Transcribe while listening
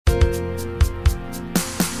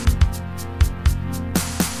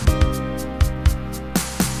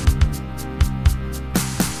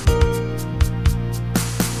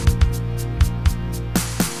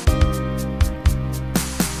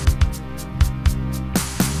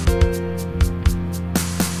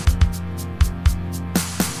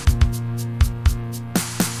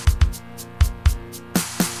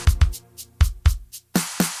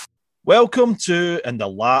Welcome to In the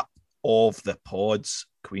Lap of the Pods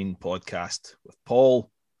Queen podcast with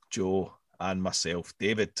Paul, Joe, and myself,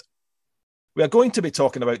 David. We are going to be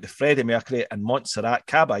talking about the Freddie Mercury and Montserrat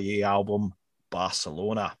Caballé album,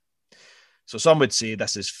 Barcelona. So some would say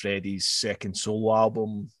this is Freddie's second solo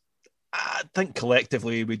album. I think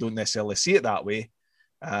collectively we don't necessarily see it that way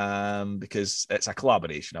because it's a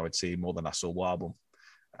collaboration, I would say, more than a solo album.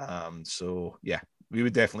 So yeah, we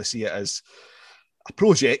would definitely see it as a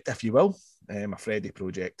project, if you will, a Freddie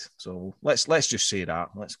project. So let's just say that.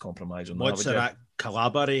 Let's compromise on Montserrat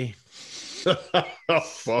Caballé.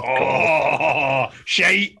 Fuck off.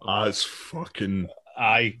 Shite. That's fucking...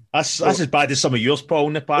 Aye. That's as bad as some of yours, Paul,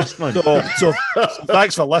 in the past, man. So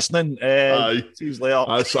thanks for listening. Aye. See you later.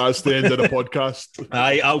 That's the end of the podcast.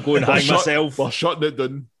 Aye, I'll go and hang myself. We're shutting it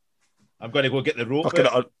down. I'm going to go get the rope. Fucking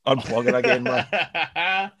unplug it again, man.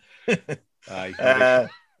 Aye.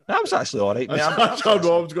 That was actually all right, mate. That's what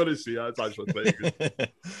I was going to say. That's actually pretty good.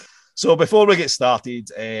 So before we get started,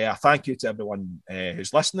 a thank you to everyone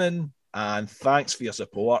who's listening, and thanks for your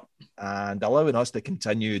support and allowing us to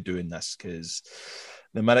continue doing this, because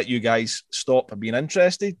the minute you guys stop being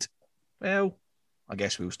interested, well, I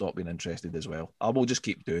guess we'll stop being interested as well. I will just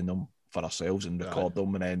keep doing them for ourselves and record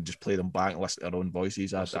them and then just play them back and listen to our own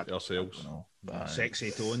voices. Ourselves.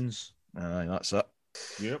 Sexy tones. Aye, that's it.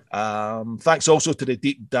 Yep. Thanks also to the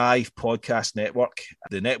Deep Dive Podcast Network.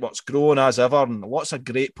 The network's growing as ever, and lots of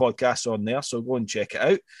great podcasts on there, so go and check it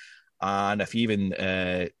out. And if you even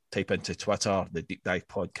type into Twitter, the Deep Dive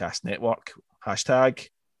Podcast Network hashtag,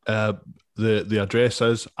 the address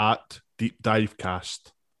is at Deep Dive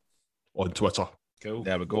Cast on Twitter. Cool.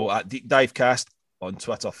 There we go, at Deep Dive Cast on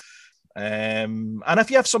Twitter. And if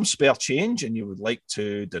you have some spare change and you would like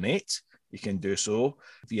to donate, you can do so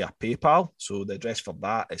via PayPal. So the address for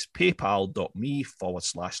that is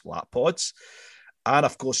paypal.me/lappods. And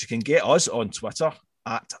of course, you can get us on Twitter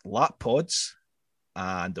at lappods.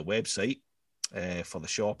 And the website for the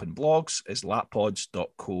shop and blogs is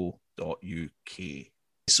lappods.co.uk.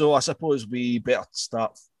 So I suppose we better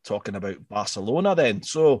start talking about Barcelona then.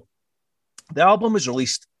 So the album was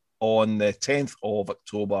released on the 10th of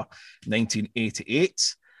October,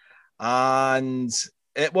 1988. And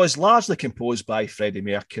it was largely composed by Freddie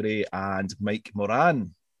Mercury and Mike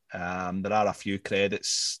Moran. There are a few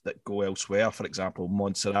credits that go elsewhere. For example,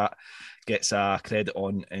 Montserrat gets a credit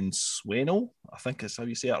on Ensueño, I think is how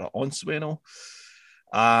you say it, or Ensueño.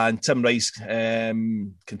 And Tim Rice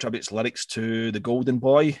contributes lyrics to The Golden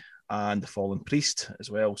Boy and The Fallen Priest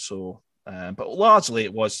as well. So, but largely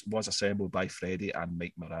it was assembled by Freddie and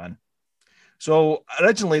Mike Moran. So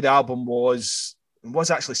originally the album was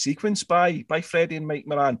actually sequenced by Freddie and Mike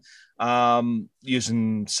Moran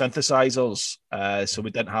using synthesizers. So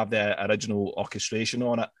we didn't have the original orchestration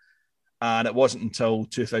on it. And it wasn't until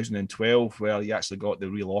 2012 where you actually got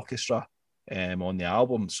the real orchestra on the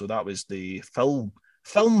album. So that was the Film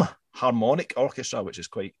Harmonic Orchestra, which is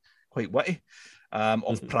quite witty,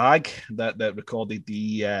 of Prague that recorded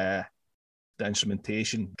the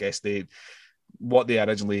instrumentation. I guess what they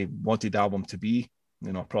originally wanted the album to be.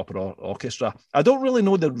 A proper orchestra. I don't really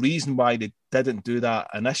know the reason why they didn't do that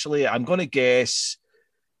initially. I'm going to guess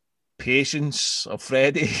patience of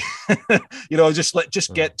Freddie. Just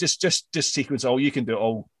sequence all. You can do it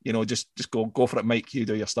all. Just go for it, Mike. You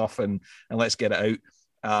do your stuff and let's get it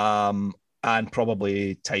out. And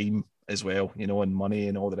probably time as well, and money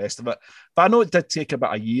and all the rest of it. But I know it did take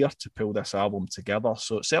about a year to pull this album together,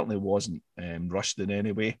 so it certainly wasn't rushed in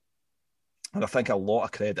any way. And I think a lot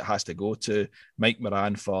of credit has to go to Mike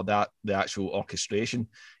Moran for the actual orchestration,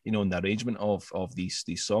 and the arrangement of these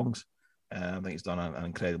songs. I think he's done an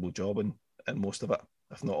incredible job in most of it,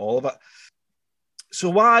 if not all of it. So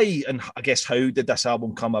why, and I guess how did this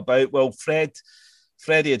album come about? Well,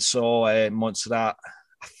 Freddie had saw Montserrat,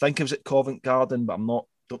 I think it was at Covent Garden, but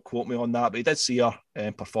don't quote me on that, but he did see her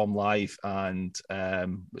perform live and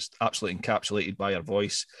was absolutely encapsulated by her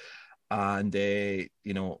voice. And,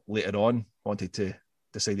 later on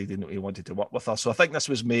decided he wanted to work with her. So I think this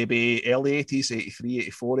was maybe early 80s, 83,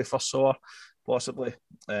 84, he first saw her, possibly.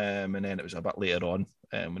 And then it was a bit later on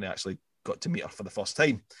when he actually got to meet her for the first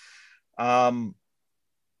time.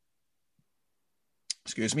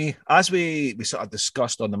 excuse me, as we sort of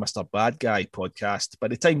discussed on the Mr. Bad Guy podcast, by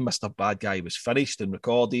the time Mr. Bad Guy was finished and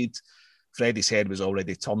recorded, Freddie's head was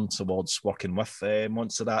already turned towards working with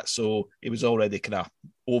Montserrat, so he was already kind of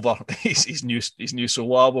over his new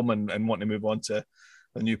solo album and wanting to move on to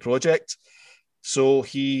a new project. So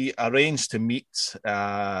he arranged to meet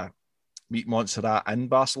Montserrat in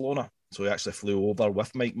Barcelona. So he actually flew over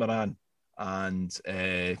with Mike Moran and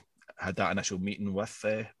had that initial meeting with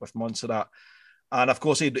Montserrat. And of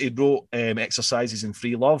course, he wrote Exercises in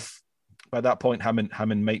Free Love. By that point, him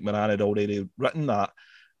and Mike Moran had already written that.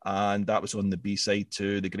 And that was on the B-side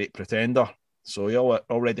to The Great Pretender. So he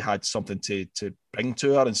already had something to bring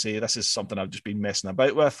to her and say, this is something I've just been messing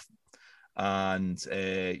about with. And,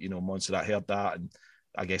 Montserrat heard that. And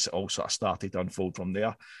I guess it all sort of started to unfold from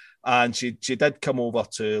there. And she did come over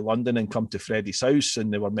to London and come to Freddie's house,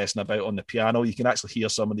 and they were messing about on the piano. You can actually hear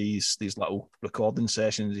some of these little recording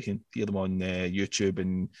sessions. You can hear them on YouTube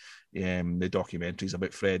and the documentaries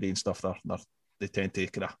about Freddie and stuff. They tend to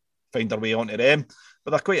kind of find their way onto them,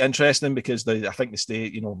 but they're quite interesting because I think they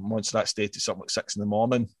stay, Montserrat stayed to something like 6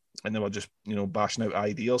 a.m, and they were just, bashing out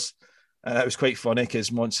ideas. And it was quite funny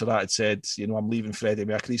because Montserrat had said, I'm leaving Freddie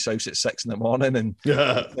Mercury's house at 6 a.m, and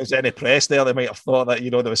if there's any press there, they might have thought that,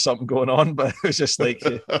 there was something going on, but it was just like,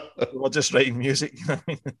 we're just writing music.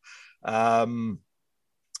 But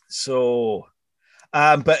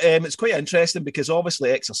it's quite interesting because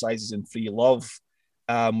obviously Exercises in Free Love,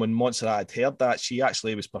 when Montserrat had heard that, she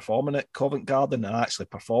actually was performing at Covent Garden and actually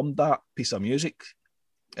performed that piece of music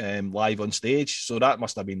live on stage. So that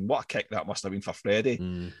must have been, what a kick that must have been for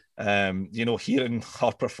Freddie. Hearing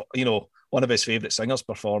her, one of his favourite singers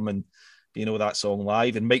performing, that song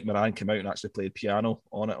live, and Mike Moran came out and actually played piano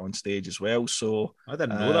on it on stage as well. So I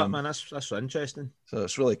didn't know that, man. That's interesting. So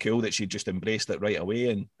it's really cool that she just embraced it right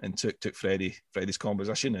away and took Freddie's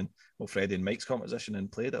composition and Freddie and Mike's composition and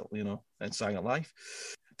played it, and sang it live.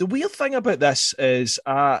 The weird thing about this is,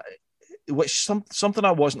 something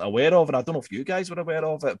I wasn't aware of, and I don't know if you guys were aware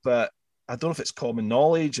of it, but I don't know if it's common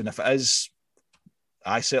knowledge, and if it is,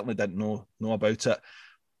 I certainly didn't know about it.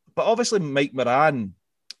 But obviously, Mike Moran,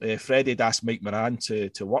 Freddie had asked Mike Moran to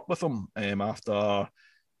work with him after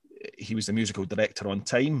he was the musical director on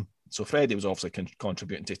Time. So Freddie was obviously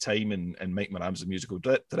contributing to Time, and Mike Moran was the musical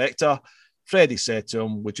director. Freddie said to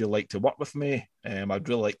him, "Would you like to work with me? I'd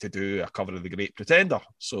really like to do a cover of The Great Pretender."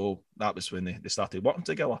 So that was when they started working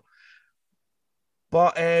together.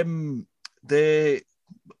 But the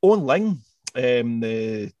Owen Ling,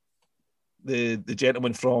 the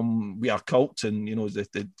gentleman from We Are Cult, and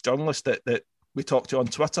the journalist that we talked to on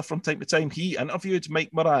Twitter from time to time, he interviewed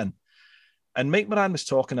Mike Moran, and Mike Moran was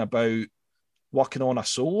talking about working on a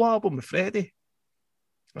solo album with Freddie,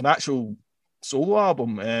 an actual solo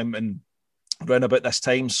album, and around about this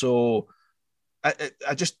time. So I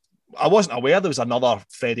wasn't aware there was another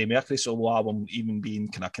Freddie Mercury solo album even being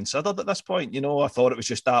kind of considered at this point. I thought it was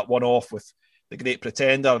just that one off with The Great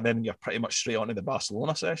Pretender, and then you're pretty much straight onto the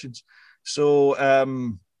Barcelona sessions. So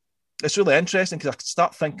it's really interesting because I could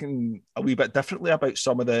start thinking a wee bit differently about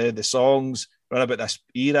some of the songs around about this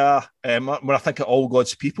era. When I think of All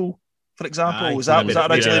God's People, for example, was that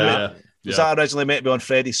originally meant to be on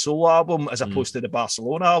Freddie's solo album as opposed to the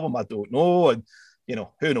Barcelona album? I don't know, and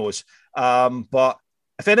who knows. But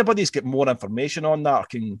if anybody's got more information on that,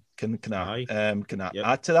 can add to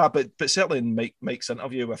that. But certainly in Mike's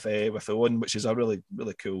interview with Owen, which is a really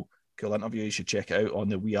really cool interview, you should check it out on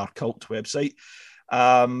the We Are Cult website.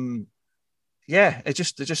 It's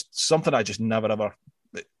just something I just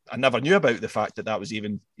I never knew about, the fact that was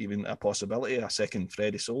even a possibility, a second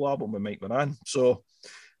Freddie solo album with Mike Moran. So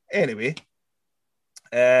anyway,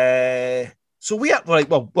 so we are right.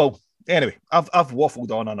 Well. Anyway, I've waffled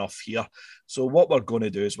on enough here. So what we're going to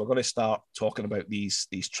do is we're going to start talking about these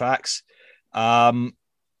tracks. We're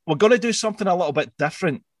going to do something a little bit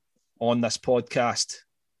different on this podcast,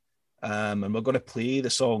 and we're going to play the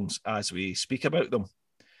songs as we speak about them.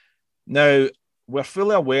 Now, we're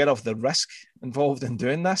fully aware of the risk involved in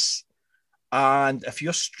doing this, and if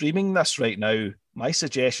you're streaming this right now, my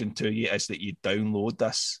suggestion to you is that you download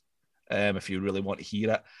this if you really want to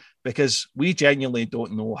hear it, because we genuinely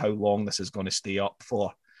don't know how long this is going to stay up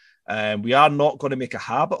for. We are not going to make a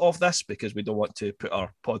habit of this because we don't want to put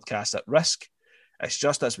our podcast at risk. It's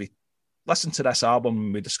just as we listen to this album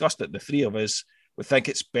and we discussed it, the three of us, we think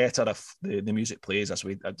it's better if the music plays as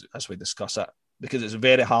we discuss it, because it's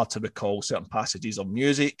very hard to recall certain passages of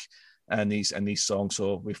music and these songs.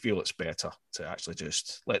 So we feel it's better to actually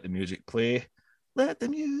just let the music play. Let the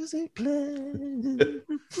music play.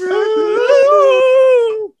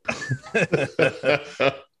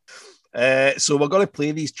 So we're going to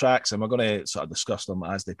play these tracks and we're going to sort of discuss them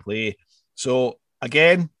as they play. So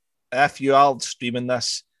again, if you are streaming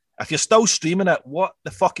this, if you're still streaming it, what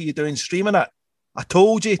the fuck are you doing streaming it? I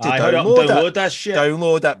told you to download that shit.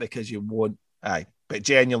 Download it because you won't. Aye. But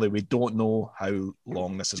genuinely, we don't know how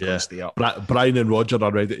long this is going to stay up. Brian and Roger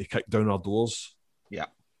are ready to kick down our doors. Yeah.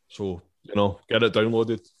 So, get it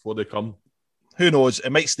downloaded before they come. Who knows?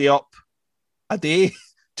 It might stay up a day,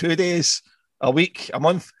 2 days, a week, a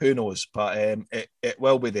month. Who knows? But it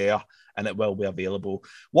will be there and it will be available.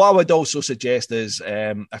 What I would also suggest is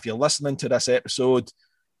if you're listening to this episode, it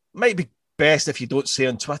might be best if you don't say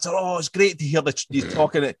on Twitter, "Oh, it's great to hear that you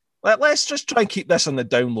talking it." Let's just try and keep this on the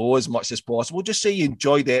down low as much as possible. Just say you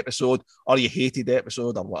enjoyed the episode or you hated the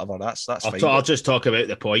episode or whatever. That's fine. I'll just talk about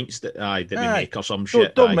the points that we make or some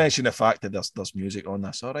shit. Don't mention the fact that there's music on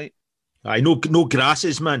this. All right. No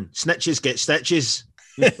grasses, man. Snitches get stitches.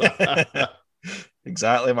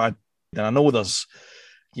 Exactly, man. And I know there's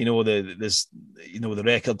the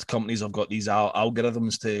record companies have got these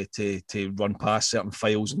algorithms to run past certain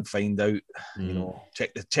files and find out,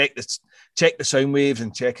 check the sound waves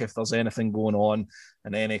and check if there's anything going on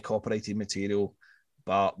and any copyrighted material.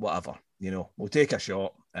 But whatever, we'll take a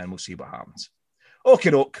shot and we'll see what happens.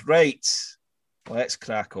 Okay, right. Let's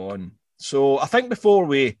crack on. So I think before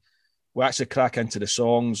we actually crack into the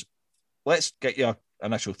songs, let's get your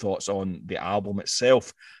initial thoughts on the album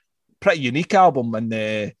itself. Pretty unique album in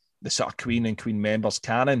the sort of Queen and Queen members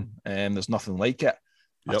canon. There's nothing like it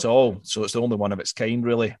at all. So it's the only one of its kind,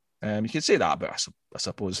 really. You can say that about, I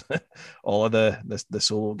suppose, all of the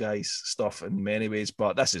solo guys stuff in many ways,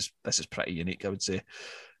 but this is pretty unique, I would say.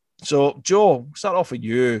 So, Joe, start off with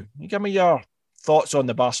you. You give me your thoughts on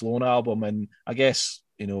the Barcelona album, and I guess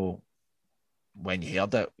when you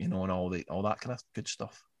heard it, and all that kind of good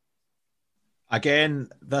stuff. Again,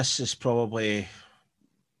 this is probably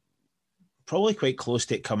quite close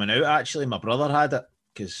to it coming out. Actually, my brother had it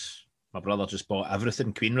because my brother just bought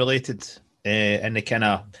everything Queen related in the kind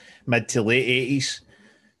of mid to late 80s,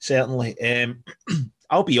 certainly.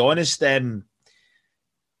 I'll be honest, by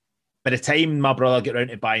the time my brother got around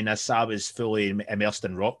to buying this, I was fully immersed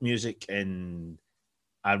in rock music and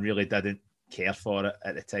I really didn't care for it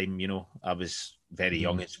at the time. I was very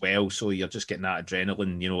young as well, so you're just getting that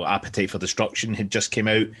adrenaline. Appetite for Destruction had just came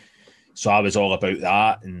out. So I was all about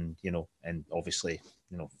that, and and obviously,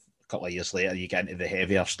 a couple of years later, you get into the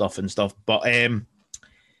heavier stuff and stuff. But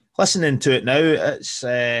listening to it now, it's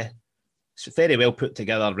a very well put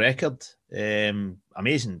together record.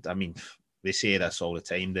 Amazing. I mean, we say this all the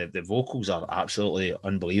time. The vocals are absolutely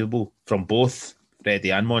unbelievable from both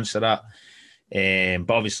Freddie and Montserrat. But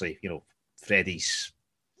obviously, Freddie's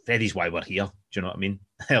why we're here. Do you know what I mean?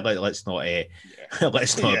 Let's not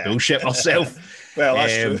bullshit ourselves. Well,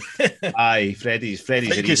 that's true. Aye, Freddie's. I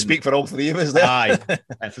think you speak for all three of us there. Aye,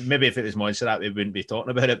 maybe if it was Montserrat, we wouldn't be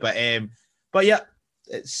talking about it. But yeah,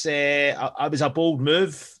 it's it was a bold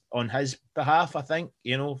move on his behalf. I think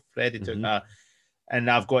Freddie took that, and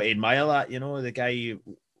I've got to admire that. The guy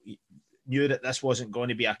knew that this wasn't going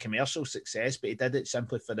to be a commercial success, but he did it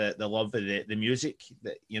simply for the love of the music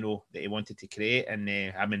that that he wanted to create, and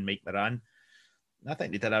him and Mike Moran. I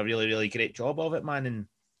think they did a really, really great job of it, man. And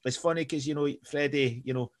it's funny because, Freddie,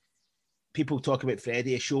 people talk about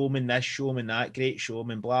Freddie, a showman, this showman, that, great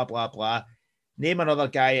showman, blah, blah, blah. Name another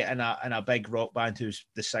guy in a big rock band who's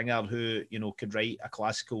the singer who, could write a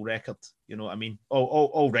classical record. You know what I mean?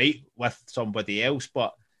 All right with somebody else.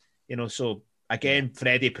 But, so again,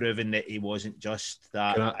 Freddie proving that he wasn't just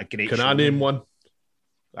that a great Can showman. I name one?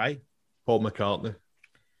 Aye. Paul McCartney.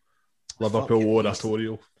 Liverpool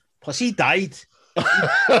Oratorio. Plus he died.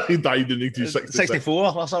 He died in 1966.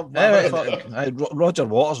 64 or something. Roger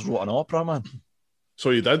Waters wrote an opera, man. So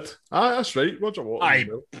he did. That's right. Roger Waters. Aye,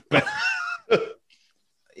 but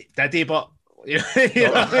did he? But He did.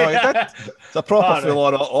 It's a proper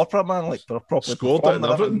full-on opera, man. Like a proper scored it and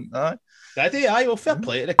everything. Aye. Did he? Aye, well, fair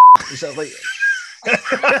play to the Is it like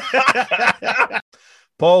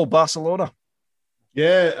Paul, Barcelona.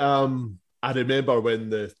 Yeah, I remember when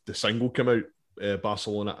the single came out,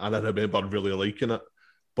 Barcelona, and I remember really liking it.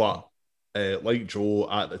 But like Joe,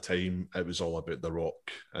 at the time, it was all about the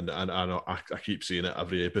rock, and I keep saying it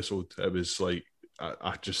every episode. It was like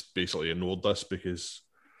I just basically ignored this because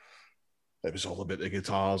it was all about the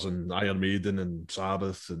guitars and Iron Maiden and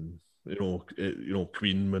Sabbath and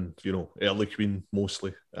Queen and early Queen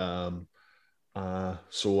mostly. So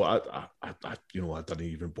I didn't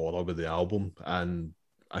even bother with the album, and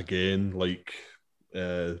again, like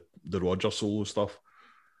the Roger solo stuff,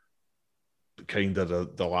 kind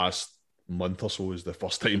of the last month or so is the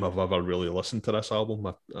first time I've ever really listened to this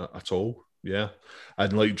album at all. Yeah,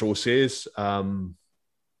 and like Joe says,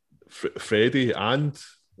 Freddie and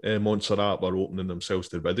Montserrat were opening themselves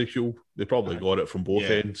to ridicule. They probably got it from both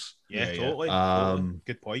ends. Yeah, totally.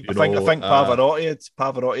 Good point. I think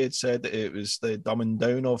Pavarotti had said that it was the dumbing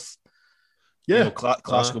down of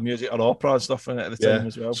classical music or opera and stuff in it at the time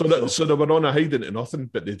as well. So they were on a hiding to nothing,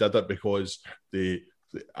 but they did it because they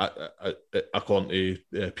according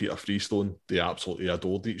to Peter Freestone, they absolutely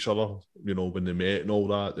adored each other. When they met and all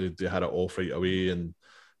that, they had it off right away, and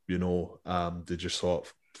they just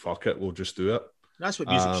thought, "Fuck it, we'll just do it." That's what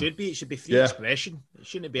music should be. It should be free expression. It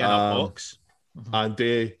shouldn't be in a box. And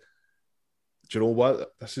do you know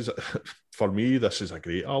what? This is for me. This is a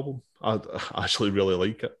great album. I actually really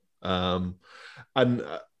like it. And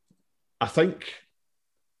I think,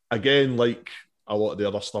 again, like a lot of the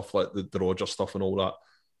other stuff, like the Roger stuff and all that,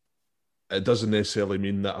 it doesn't necessarily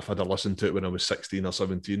mean that if I'd have listened to it when I was 16 or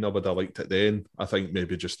 17, I would have liked it then. I think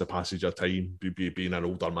maybe just the passage of time, being an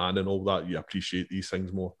older man and all that, you appreciate these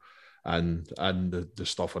things more. And the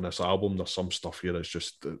stuff on this album, there's some stuff here it's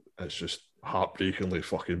just heartbreakingly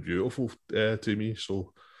fucking beautiful to me.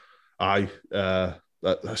 So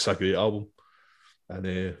that's a great album, and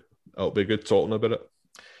it'll be good talking about it.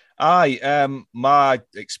 My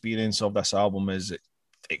experience of this album is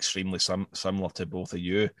extremely similar to both of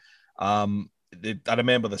you. I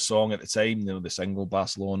remember the song at the time, the single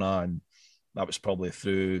Barcelona, and that was probably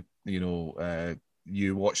through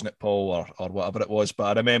you watching it, Paul, or whatever it was. But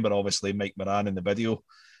I remember obviously Mike Moran in the video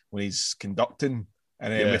when he's conducting,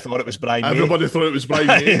 and then we thought it was Brian May. Everybody thought it was Brian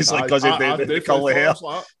May. It's like because the curly hair.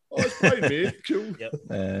 Like, it's Brian May. Cool. Yep.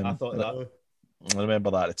 I thought that. I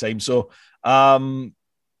remember that at the time. So,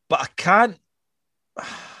 but I can't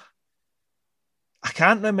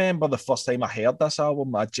remember the first time I heard this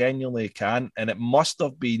album. I genuinely can't, and it must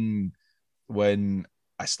have been when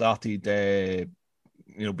I started,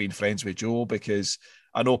 being friends with Joe, because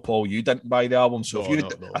I know, Paul, you didn't buy the album. So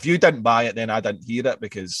if you didn't buy it, then I didn't hear it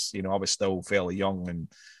because I was still fairly young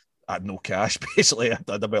and I had no cash. Basically, I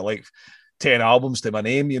had about like 10 albums to my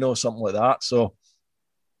name, something like that. So,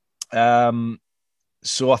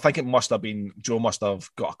 so I think it must have been Joe must have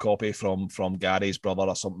got a copy from Gary's brother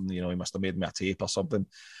or something. He must have made me a tape or something.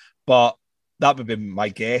 But that would be my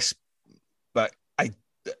guess. But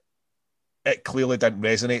it clearly didn't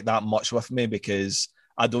resonate that much with me because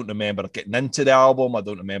I don't remember getting into the album. I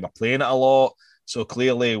don't remember playing it a lot. So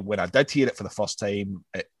clearly, when I did hear it for the first time,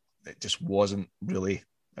 it just wasn't really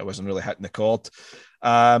hitting the chord.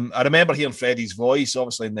 I remember hearing Freddie's voice,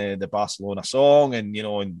 obviously in the Barcelona song, and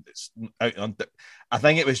I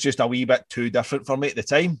think it was just a wee bit too different for me at the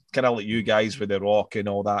time. Kind of like you guys with the rock and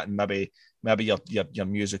all that, and maybe your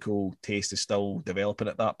musical taste is still developing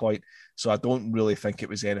at that point. So I don't really think it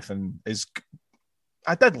was anything as.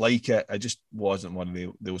 I did like it. I just wasn't one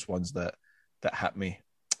of those ones that hit me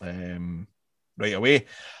right away.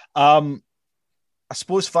 I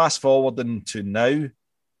suppose fast forwarding to now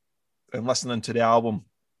and listening to the album,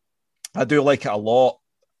 I do like it a lot.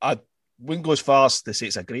 I wouldn't go as far as to say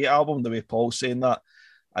it's a great album, the way Paul's saying that.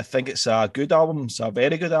 I think it's a good album. It's a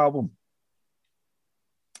very good album.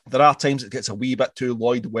 There are times it gets a wee bit too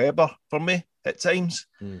Lloyd Webber for me at times.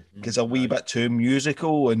 It gets a wee bit too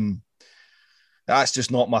musical, and that's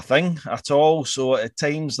just not my thing at all. So at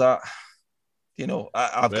times that,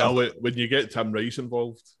 when you get Tim Rice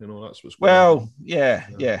involved, that's what's going on.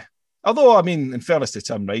 Yeah. Although, I mean, in fairness to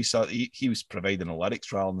Tim Rice, he was providing the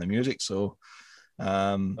lyrics rather than the music. So,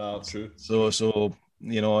 true. So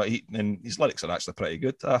and his lyrics are actually pretty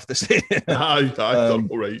good, I have to say. I've done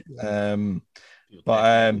all right.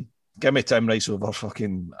 But give me Tim Rice over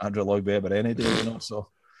fucking Andrew Lloyd Webber any day, So,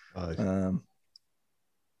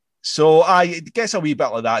 so I guess a wee bit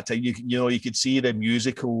like that time. You could see the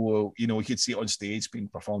musical. You could see it on stage being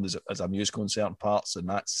performed as a musical in certain parts, and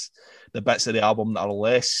that's the bits of the album that are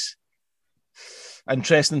less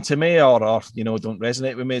interesting to me, or don't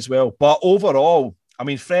resonate with me as well. But overall, I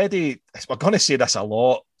mean, Freddie, we're going to say this a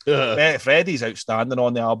lot. Freddie's outstanding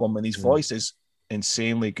on the album, and his voice is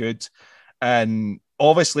insanely good. And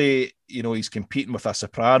obviously, he's competing with a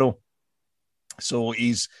soprano, so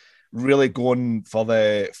he's really going for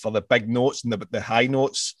the big notes and the high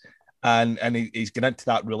notes, and he's getting into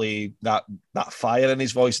that really that fire in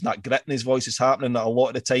his voice and that grit in his voice is happening a lot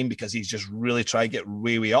of the time because he's just really trying to get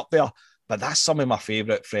way up there. But that's some of my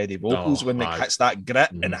favourite Freddie vocals when it hits that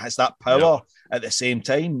grit and it hits that power at the same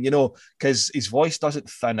time, because his voice doesn't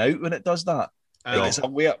thin out when it does that. It gets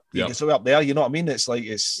way up, gets way up there. You know what I mean? It's like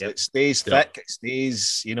it stays thick, it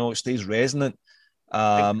stays, it stays resonant.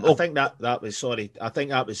 I think that was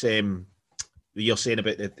you're saying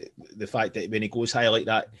about the fact that when he goes high like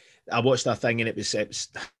that, I watched that thing and it was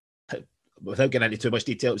without getting into too much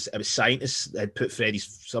detail, it was scientists had put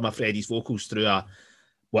some of Freddie's vocals through a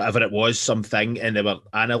whatever it was, something, and they were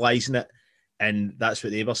analysing it, and that's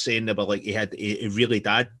what they were saying. They were like, he really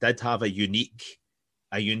did have a unique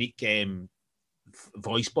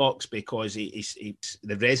voice box, because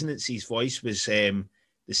the resonance of his voice was the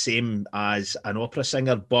same as an opera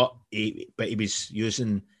singer, but he was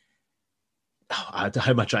using, how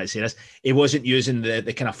am I trying to say this? He wasn't using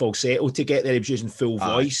the kind of falsetto to get there. He was using full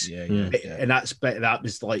voice. And that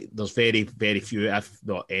was like, there's very, very few, if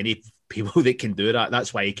not any, people that can do that.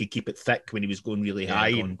 That's why he could keep it thick when he was going really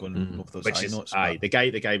high. Going over those high notes.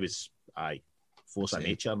 The guy was force of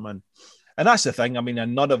nature, man. And that's the thing. I mean,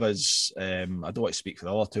 and none of us, I don't want to speak for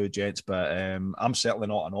the other two gents, but I'm certainly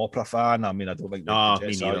not an opera fan. I mean, I don't think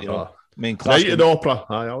classical opera.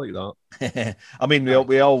 I like that. I mean,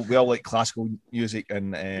 we all like classical music,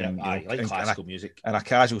 and classical music. In a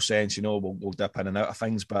casual sense, we'll dip in and out of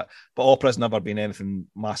things, but opera's never been anything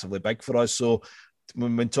massively big for us. So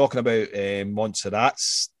when talking about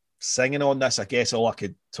Montserrat's singing on this, I guess all I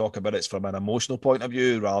could talk about is from an emotional point of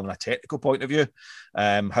view rather than a technical point of view,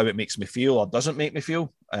 how it makes me feel or doesn't make me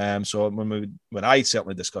feel. So when I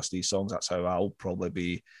certainly discuss these songs, that's how I'll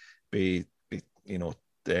probably be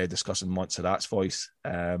discussing Montserrat's voice.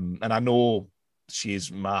 And I know she's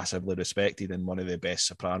massively respected and one of the best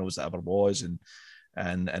sopranos that ever was,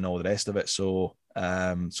 and all the rest of it. So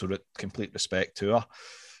complete respect to her.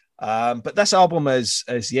 But this album is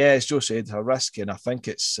as Joe said, her risk, and I think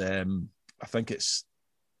it's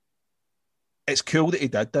cool that he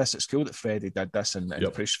did this. It's cool that Freddie did this and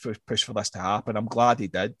push for this to happen. I'm glad he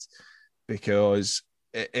did, because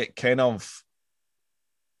it kind of,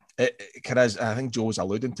 I think Joe's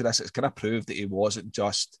alluding to this, it's kind of proved that he wasn't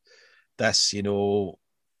just this,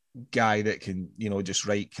 guy that can, just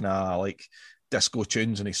write kind of like disco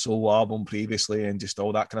tunes on his solo album previously and just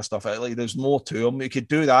all that kind of stuff. Like, there's more to him. He could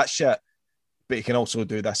do that shit, but he can also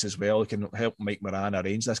do this as well. He can help Mike Moran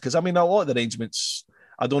arrange this, because I mean, a lot of the arrangements,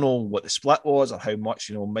 I don't know what the split was or how much,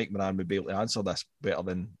 Mike Moran would be able to answer this better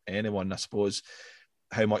than anyone, I suppose,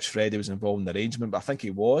 how much Freddie was involved in the arrangement, but I think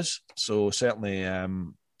he was. So certainly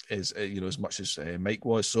as much as Mike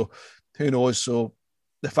was. So who knows? So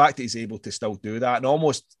the fact that he's able to still do that and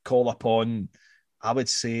almost call upon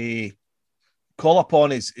is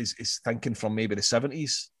thinking from maybe the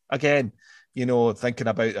 70s again, thinking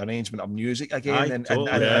about arrangement of music again,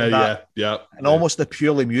 and almost the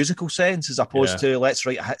purely musical sense, as opposed to let's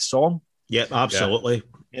write a hit song. Yeah, absolutely.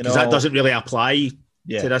 Because that doesn't really apply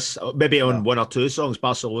to this. Maybe on one or two songs,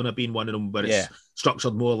 Barcelona being one of them, where it's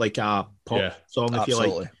structured more like a pop song, if you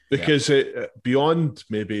like. Because beyond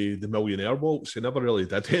maybe the Millionaire Waltz, he never really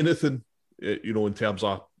did anything, in terms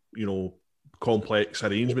of, complex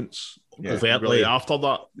arrangements. Overtly after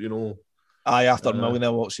that, after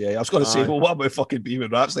Millionaire Waltz, I was going to say, well, what about fucking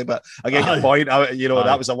Bohemian Rhapsody? But I get your point.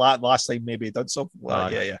 That was the last time maybe he did something.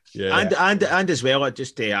 And as well,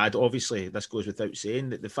 just to add, obviously, this goes without saying,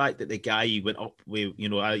 that the fact that the guy went up with,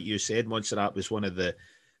 you said Montserrat was one of the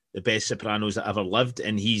best sopranos that ever lived,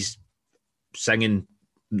 and he's singing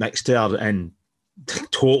next to her and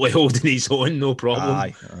totally holding his own, no problem.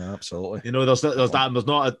 Aye, absolutely.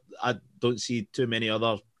 I don't see too many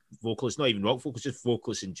other vocalists, not even rock vocalists, just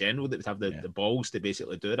vocalists in general, that would have the balls to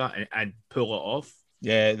basically do that and pull it off.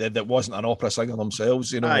 Yeah, that wasn't an opera singer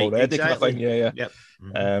themselves, already. Exactly. Kind of thing. Yeah. Yep.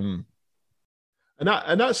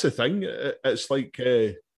 And that's the thing. It's like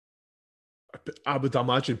I would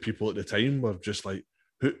imagine people at the time were just like,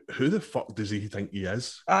 who the fuck does he think he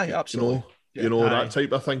is? Aye, absolutely. That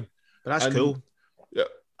type of thing. But that's cool. Yeah,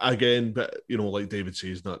 again, but like David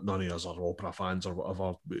says, none of us are opera fans or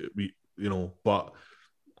whatever. We but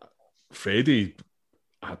Freddie,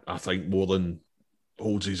 I think, more than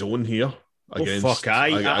holds his own here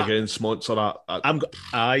against Montserrat. I'm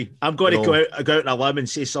going to go out on a limb and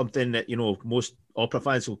say something that most opera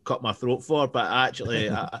fans will cut my throat for, but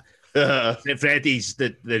actually, Freddie's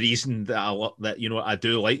the reason that I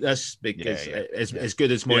do like this, because as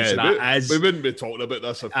good as Montserrat is, we wouldn't be talking about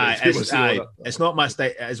this if Freddie was on it. It's not my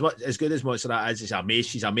style. As good as Montserrat is,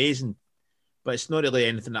 she's amazing. But it's not really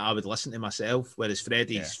anything that I would listen to myself, whereas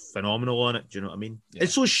Freddie's phenomenal on it. Do you know what I mean? Yeah. And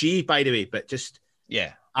so she, by the way, but just...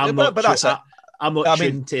 Yeah. I'm not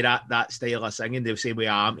tuned to that style of singing the same way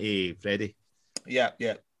I am to Freddie. Yeah.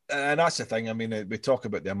 And that's the thing. I mean, we talk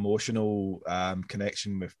about the emotional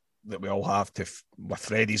connection that we all have with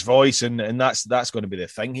Freddie's voice, and that's going to be the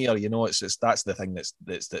thing here. That's the thing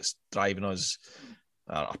that's driving us,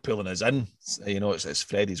 pulling us in. It's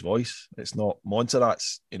Freddie's voice. It's not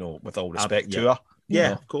Montserrat's. With all respect to her. Yeah,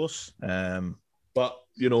 know. of course. But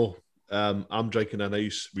I'm drinking a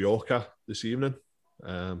nice Rioja this evening,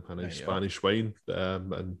 a nice Spanish wine,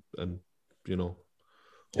 and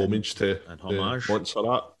homage to and homage.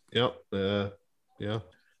 Montserrat. Yeah.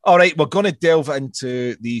 All right, we're going to delve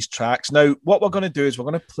into these tracks. Now, what we're going to do is we're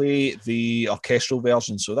going to play the orchestral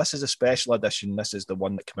version. So this is a special edition. This is the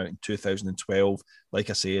one that came out in 2012. Like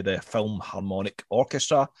I say, the Philharmonic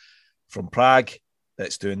Orchestra from Prague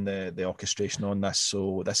that's doing the orchestration on this.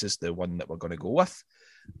 So this is the one that we're going to go with.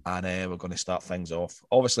 And we're going to start things off.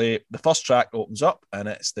 Obviously, the first track opens up and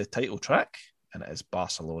it's the title track and it is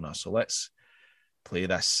Barcelona. So let's play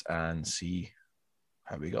this and see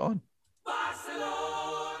how we get on.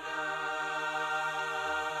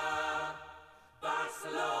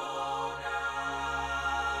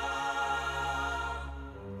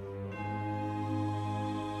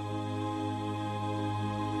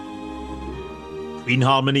 Queen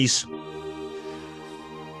harmonies.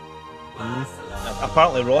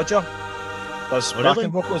 Apparently Roger does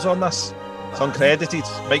backing vocals on this. It's uncredited.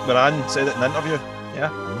 Mike Moran said it in an interview. Yeah.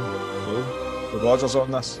 Cool. The Roger's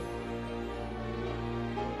on this.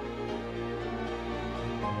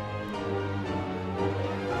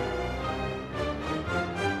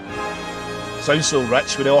 Sounds so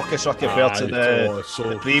rich with the orchestra compared to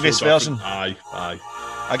the previous version. Aye.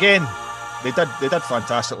 Again, they did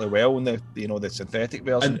fantastically well in the synthetic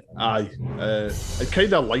version. And and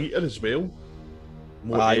kind of lighter as well.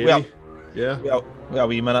 More airy. Well, yeah. Well, a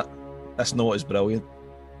wee minute. This note is brilliant.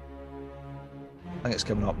 I think it's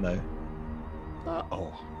coming up now.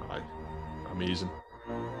 Aye. Amazing.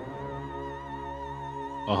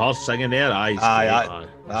 Her singing there, aye.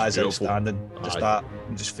 That is beautiful. outstanding. Just that,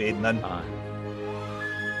 just fading in. Aye.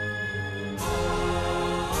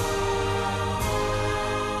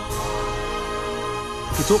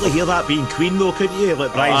 You could totally hear that being Queen though, couldn't you?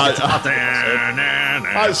 Like Brian's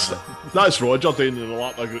That's Roger doing in the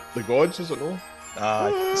lap of the gods, is it no?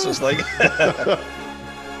 So it's like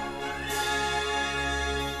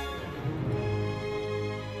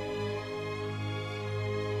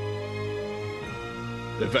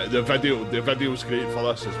the video's great for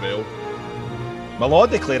this as well.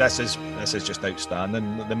 melodically, this is just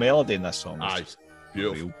outstanding. The melody in this song is just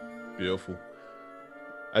beautiful.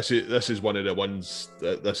 This is one of the ones.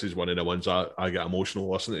 This is one of the ones I get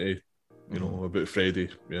emotional listening to. You know about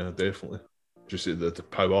Freddie. Yeah, definitely. Just the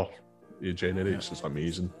power he generates is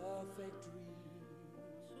amazing.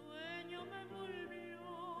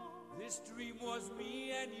 This dream was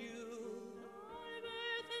me and you.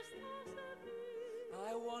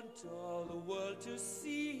 I want all the world to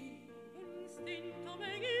see. A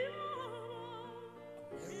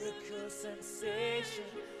miracle sensation,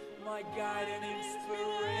 my guide and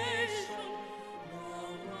inspiration. Now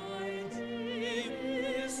my dream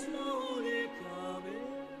is slowly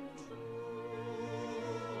coming true.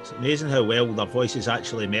 It's amazing how well their voices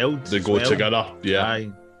actually meld. They go together. Yeah.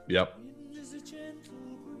 Aye. Yep.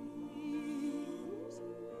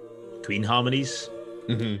 Queen harmonies.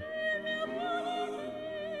 Mm-hmm.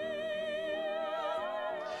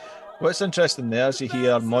 What's interesting there is you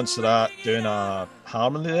hear Montserrat doing a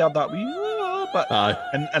harmony there, that wee bit. Aye.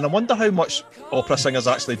 And I wonder how much opera singers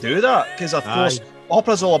actually do that, because of course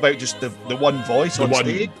opera's all about just the one voice on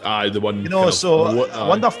stage. Aye, the one. You know, so I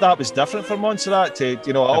wonder if that was different for Montserrat to,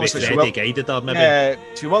 you know, obviously she will, guided her, maybe.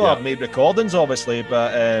 she will have made recordings, obviously,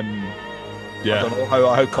 but I don't know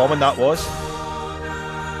how common that was.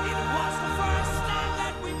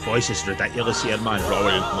 Voice is ridiculous here, man.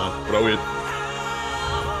 Brilliant, man. Brilliant.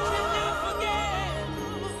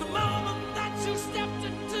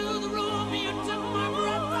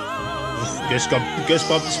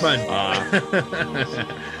 Goosebumps, man.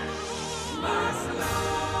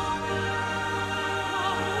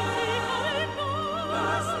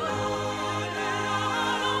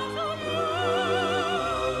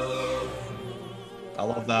 I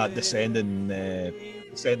love that descending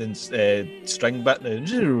string bit. You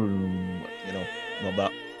know, love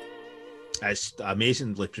that. It's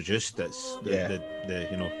amazingly produced. It's the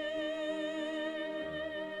you know.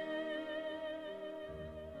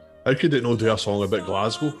 How could it not do a song about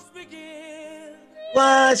Glasgow?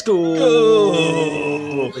 Let's go.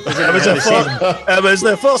 It was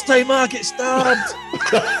the first time I get stabbed.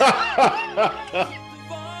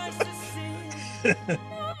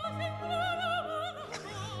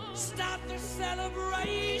 Start the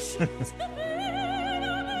celebrations.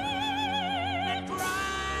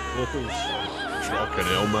 Vocals. Fucking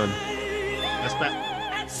hell, man. This bit.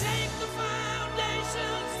 And shake the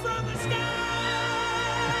foundations from the sky.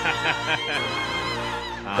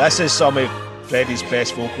 This is some of Freddie's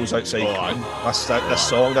best vocals outside. This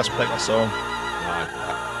song, this particular song.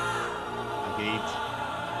 Agreed.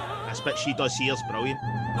 This bit she does here is brilliant.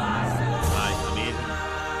 Aye, amazing.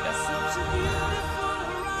 It's such a beautiful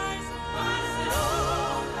horizon, like a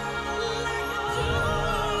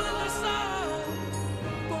jewel in the sun.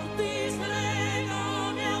 Por ti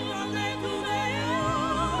sereno mientras te tuve.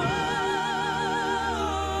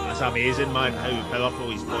 That's amazing, man, how powerful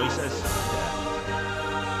his voice is.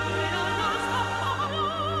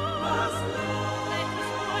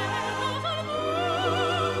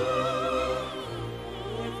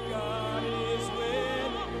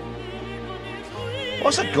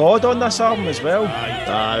 What's a God on this album as well?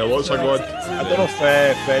 Aye, lots of God. I don't know if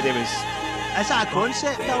Freddie was. Is that a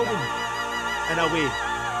concept album? In a way.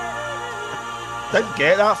 Didn't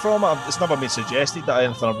get that from it. It's never been suggested that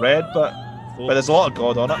anything I've read, but there's a lot of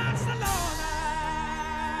God on it.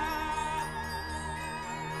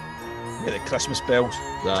 Yeah, the Christmas bells.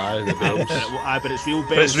 Aye, the bells. Aye, but it's real bells.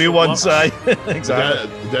 But it's real ones, aye. Exactly.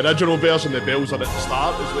 The original bells and the bells are at the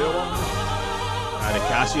start as well. Aye, the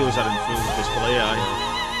Casios are in full display, aye.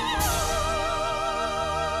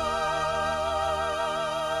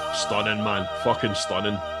 Stunning, man. Fucking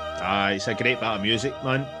stunning. Aye, it's a great bit of music,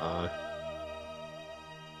 man. Aye.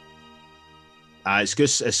 Aye, it's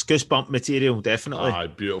goosebump material, definitely. Aye,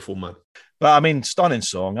 beautiful, man. But I mean, stunning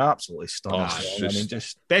song, absolutely stunning Aye, song. I mean,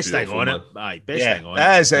 just Best thing beautiful, on man. it. Aye, best yeah, thing on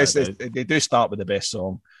it. they do start with the best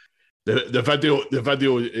song. The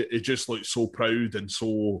video, it just looks so proud and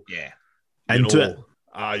so Yeah, Into it.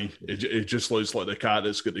 Aye, it just looks like the cat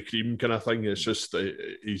that's got the cream kind of thing. It's just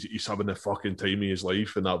he's having the fucking time of his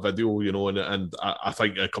life in that video, you know, and I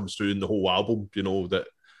think it comes through in the whole album, you know, that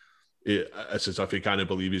it's as if he can't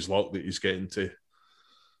believe his luck that he's getting to,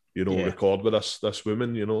 you know, record with this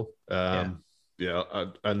woman, you know.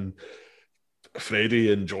 And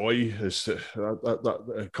Freddie and Joy is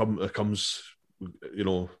that comes, you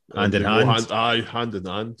know, hand in hand. Hand in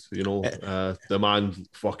hand, you know. The man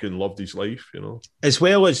fucking loved his life, you know. As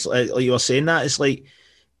well as like you were saying that, it's like,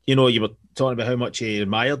 you know, you were talking about how much he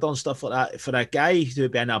admired her and stuff like that. For a guy to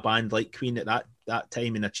be in a band like Queen at that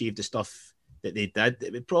time and achieve the stuff that they did,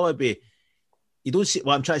 it would probably be. You don't see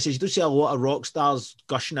what I'm trying to say. You don't see a lot of rock stars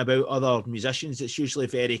gushing about other musicians. It's usually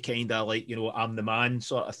very kind of like, you know, I'm the man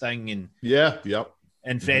sort of thing. And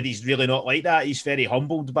And Freddie's really not like that. He's very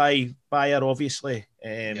humbled by her, obviously.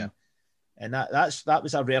 And that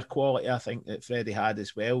was a rare quality, I think, that Freddie had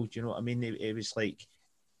as well. Do you know what I mean? It was like,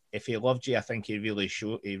 if he loved you, I think he really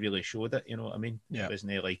showed it. You know what I mean? Yeah. It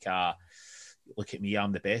wasn't like a look at me,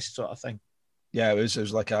 I'm the best sort of thing. Yeah, it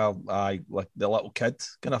was like like the little kid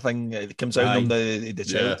kind of thing. It comes out of the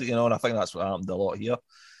child, you know, and I think that's what happened a lot here.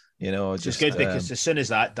 You know, It's good because as soon as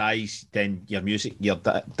that dies, then your music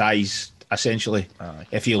dies essentially. Aye.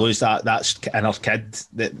 If you lose that's inner kid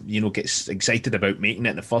that, you know, gets excited about making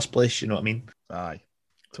it in the first place. You know what I mean? Aye,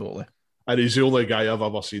 totally. And he's the only guy I've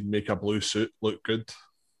ever seen make a blue suit look good.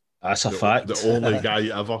 That's a fact. The only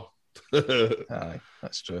guy ever. Aye,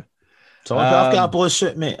 that's true. So I've got a blue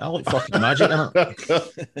suit, mate. I look fucking magic in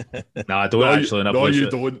it. No, I don't actually. No,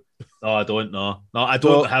 you don't. No, I don't. No, I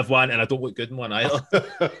don't have one, and I don't look good in one either.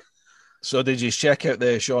 So did you check out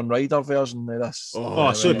the Shaun Ryder version of this?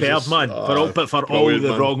 Oh, superb, man! For all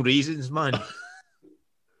the wrong reasons, man.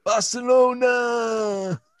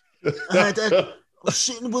 Barcelona. I was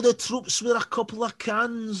sitting with the troops with a couple of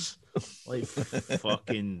cans. Like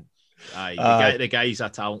fucking. The guy's a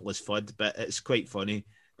talentless fud, but it's quite funny.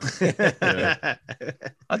 I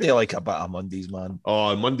do like a bit of Mondays, man.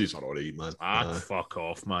 Oh, Mondays are alright, man. Fuck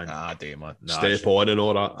off, man. I do, man. Step on and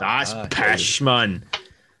all that. That's pish, man.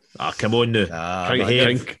 Come on now.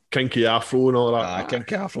 Kinky afro and all that.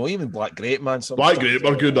 Kinky afro, even Black Grape, man. Black Grape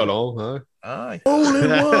are good and all. Aye. Only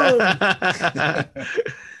one.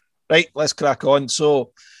 Right, let's crack on.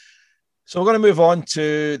 So we're going to move on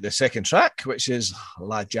to the second track, which is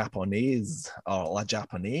La Japonaise or La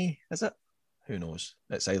Japonais, is it? Who knows?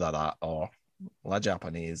 It's either that or La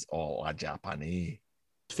Japonaise or La Japonais.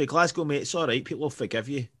 For Glasgow, mate, it's all right. People will forgive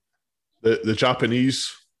you. The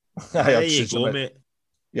Japanese. There you go, mate.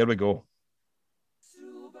 Here we go.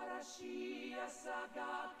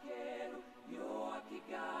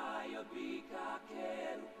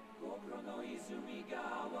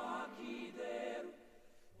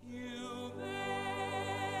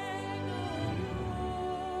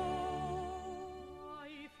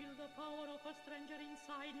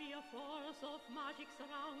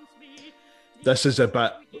 This is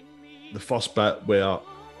the first bit where,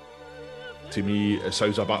 to me, it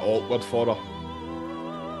sounds a bit awkward for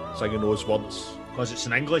her, singing those words. Because it's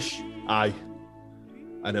in English? Aye.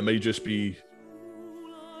 And it might just be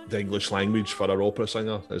the English language for an opera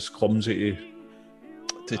singer. It's clumsy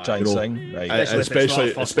to try and You know, sing. Right. Especially if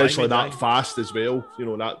it's not especially first language, that fast as well. You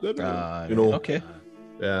know that. You know. Okay.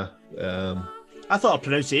 Yeah. I thought her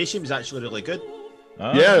pronunciation was actually really good.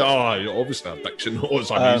 Yeah. Oh, obviously her diction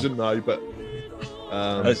was amazing now, but.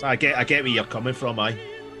 I get where you're coming from, aye.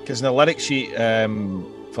 Because in the lyric sheet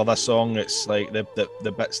for this song, it's like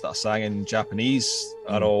the bits that are sang in Japanese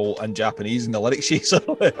are all in Japanese in the lyric sheet. So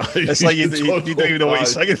it's like you don't even know what you're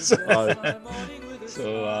singing. So,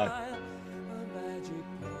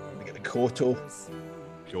 we get the Koto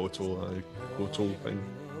thing.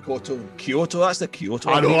 Kyoto, that's the Kyoto.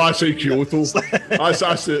 I know, I say Kyoto.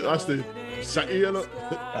 that's the city in it.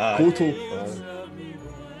 Kyoto.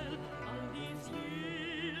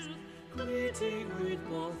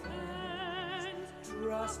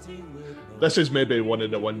 This is maybe one of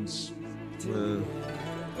the ones kind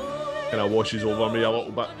of washes over me a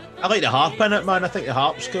little bit. I like the harp in it, man. I think the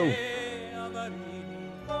harp's cool.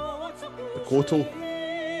 The Koto.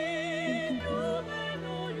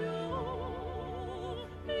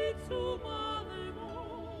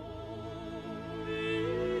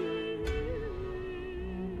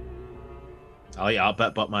 I like that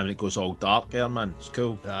bit, but man, it goes all dark there, man. It's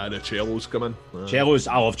cool. The cellos come in. Cellos,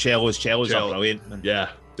 I love cellos. Cellos are brilliant, man. Yeah,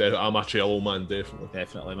 I'm a cello man, definitely.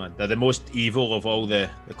 Definitely, man. They're the most evil of all the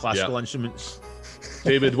classical instruments.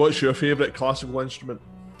 David, what's your favourite classical instrument?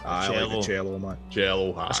 I like the cello, man.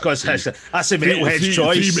 Cello. That's because that's a metalhead's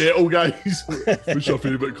choice. Three metal guys. What's your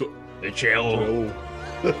favourite? The cello.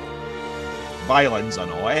 Violins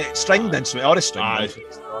and all. Stringed instrument, or a string. Aye.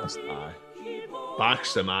 Honest.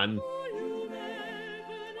 Bach's the man.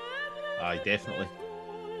 Aye, definitely.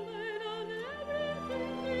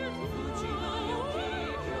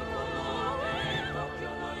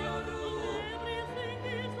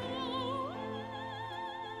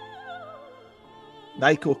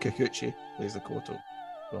 Naiko Kikuchi plays the Koto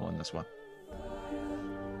on this one.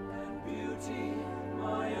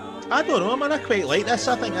 I don't know, man. I quite like this.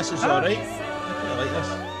 I think this is alright. I quite like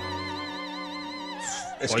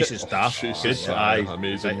this. Voice is daft. Good. Aye.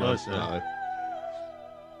 Amazing. Ridiculous, Aye.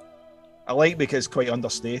 I like because it's quite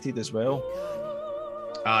understated as well.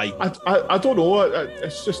 Aye. I don't know.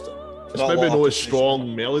 It's just it's Not a maybe lot not of as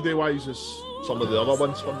strong melody wise as some of the other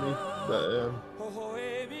ones for me. But,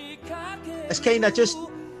 It's kind of just,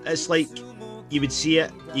 it's like you would see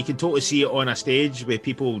it, you can totally see it on a stage with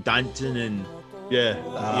people dancing and, yeah,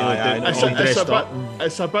 doing it's, all it's dressed a up. bit.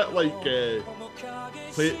 It's a bit like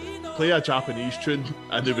play a Japanese tune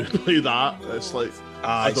and they would play that. It's like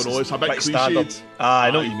I don't know. It's a bit cliched. I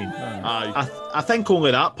know what you mean. Aye. I think only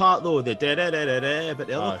that part though, the da-da-da-da-da, but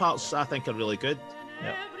the other parts I think are really good.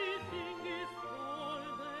 Yeah.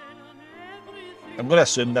 I'm going to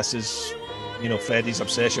assume this is, Freddie's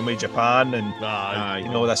obsession with Japan, and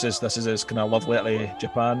this is his kind of love letter to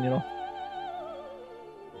Japan.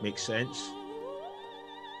 Makes sense.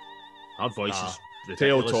 Our voice is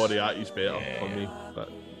Teo ridiculous. Toriati's better for me, but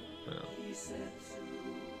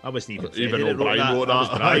I wasn't even even Freddie that O'Brien wrote That was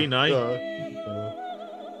that. Brian, aye.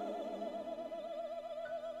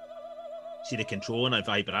 See the control and that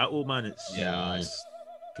vibrato, man. It's It's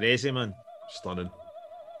crazy, man. Stunning.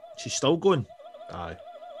 She's still going. Aye.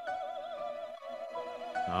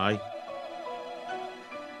 Aye.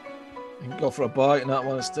 you can go for a bite and that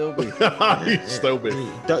one will still be. Aye, still be.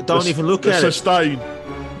 Don't even look at it. Sustain.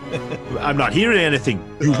 I'm not hearing anything.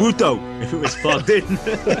 You would though if it was plugged in.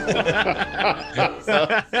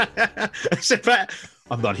 It's a bit,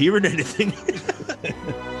 I'm not hearing anything.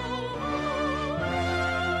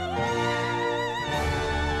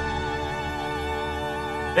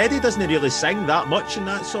 Freddie doesn't really sing that much in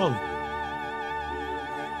that song.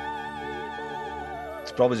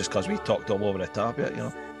 It's probably just because we talked all over the top yet,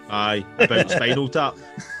 Aye, about Spinal Tap.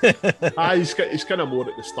 Aye, he's kind of more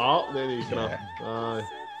at the start, and then he kind of aye.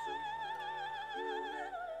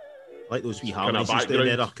 Like those wee Kinda harmonies he's doing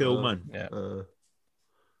there are background. cool, man. Yeah.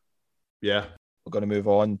 Yeah. We're going to move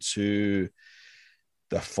on to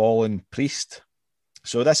The Fallen Priest.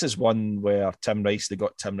 So this is one where they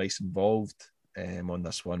got Tim Rice involved on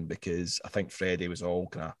this one because I think Freddie was all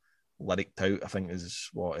kind of lyricked out, I think is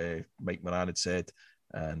what Mike Moran had said,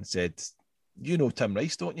 and said, Tim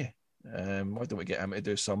Rice, don't you? Why don't we get him to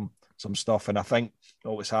do some stuff? And I think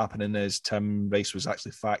what was happening is Tim Rice was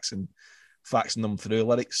actually faxing them through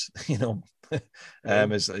lyrics, as they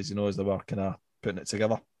were kind of putting it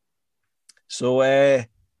together. So The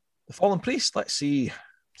Fallen Priest, let's see.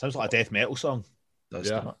 Sounds like a death metal song. Does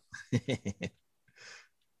it?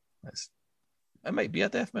 It might be a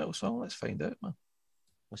death metal song. Let's find out, man.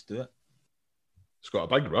 Let's do it. It's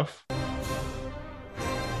got a big riff.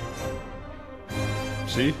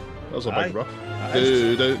 See? There's a big riff.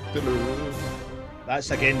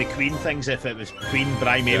 That's again the Queen things. If it was Queen,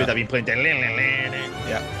 Brian May would have been playing.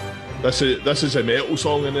 Yeah. This is a metal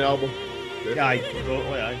song in the album. Aye,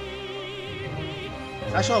 totally. Aye.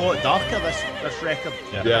 It's actually a lot darker. This record.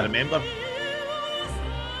 Yeah. I remember.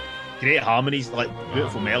 Great harmonies, like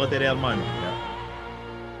beautiful melody there, man.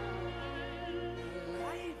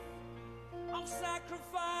 Of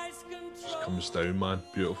sacrifice, control. Comes down, man.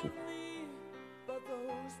 Beautiful. But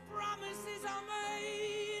those promises are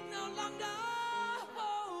made no longer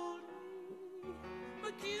hold.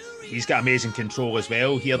 Mercury He's got amazing control as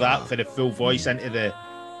well. Hear that for the full voice into the.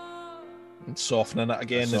 And softening it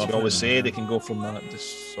again, as we always say, they can go from that and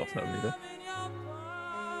just soften it a little.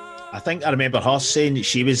 I think I remember her saying that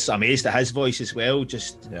she was amazed at his voice as well.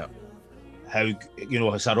 Just how, you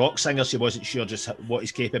know, as a rock singer, she wasn't sure just what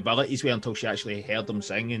his capabilities were until she actually heard him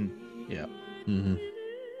sing. And Yeah. Mm-hmm.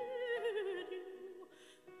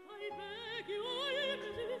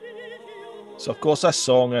 So, of course, this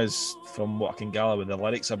song is, from what I can gather with the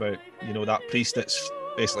lyrics, about, you know, that priest that's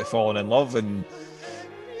basically fallen in love and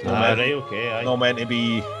right, okay, aye. not meant to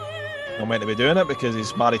be doing it because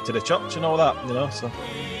he's married to the church and all that, you know. So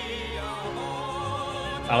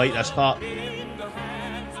I like this part.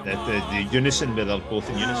 The unison, where they're both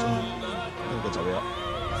in unison. I think it's a way up.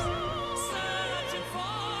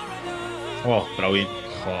 Oh, brilliant.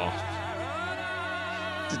 Oh.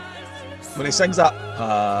 When he sings that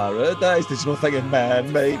paradise, did you not think of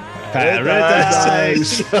man-made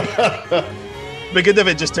Paradise. We could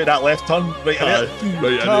have just took that left turn right in it.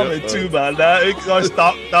 right in Coming it, to man, that I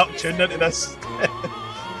start tuning into this.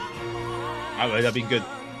 That would have been good.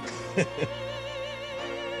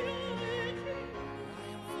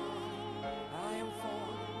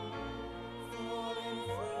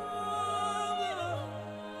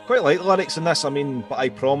 Quite like the lyrics in this. I mean, but I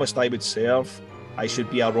promised I would serve. I should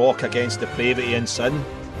be a rock against depravity and sin.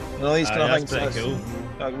 You know, these kind of That's things. pretty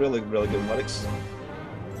cool. Really, really good lyrics.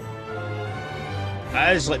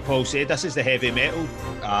 That is, like Paul said, this is the heavy metal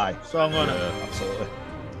Aye, song on it. absolutely.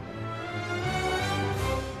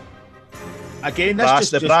 Again, that's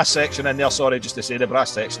The brass section in there, sorry, just to say, the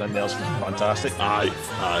brass section in there is fantastic. Aye.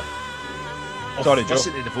 Sorry, Joe.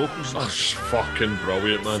 Listen to the vocals now. That's fucking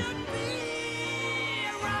brilliant, man.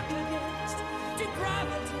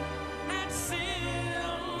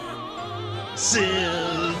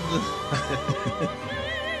 Sin.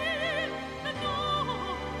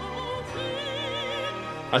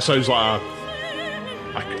 That sounds like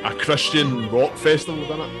a Christian rock festival,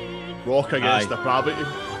 doesn't it? Rock against depravity.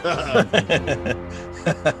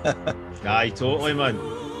 Aye, totally, man.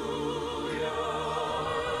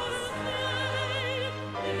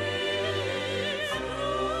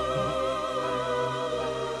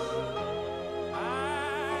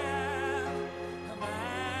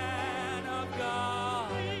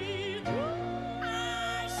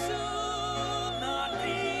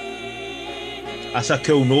 That's a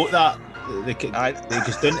cool note, that.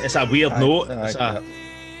 It's a weird note. It's a,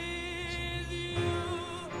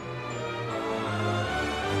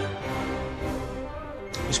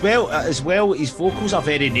 as well, his vocals are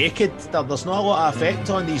very naked. There's not a lot of effect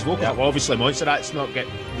on these vocals. Yeah. Well, obviously, Montserrat's not get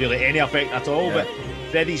really any effect at all, Yeah. but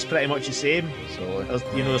Freddie's pretty much the same. So,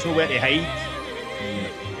 There's nowhere to hide.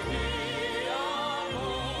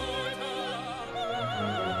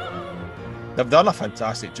 they've done a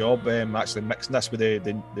fantastic job actually mixing this with the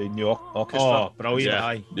new orchestra. Oh, brilliant! Yeah,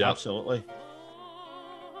 Aye, yeah. absolutely.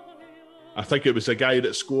 I think it was the guy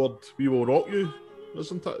that scored "We Will Rock You,"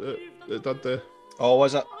 wasn't it? That did the. Oh,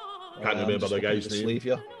 was it? Can't remember just the looking at guy's the name. sleeve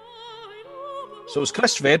here. So it was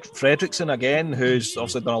Chris Fredrickson again, who's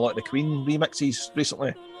obviously done a lot of the Queen remixes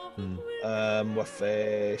recently,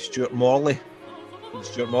 with Stuart Morley.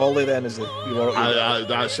 Stuart Morley then is the We Were Rock You.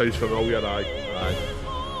 That sounds familiar. Aye.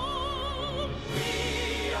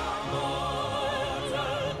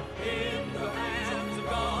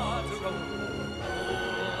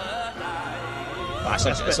 It's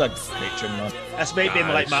a great tune, man. This might be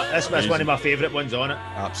like this one of my favourite ones on it.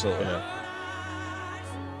 Absolutely.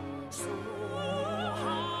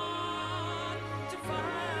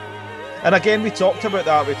 And again, we talked about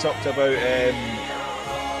that. We talked about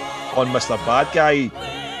on Mr. Bad Guy.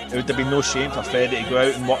 It would have been no shame for Freddie to go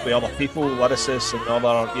out and work with other people, lyricists and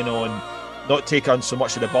other, you know, and not take on so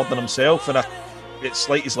much of the burden himself. And it's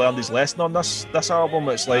like he's learned his lesson on this album.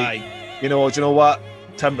 It's like, you know, do you know what?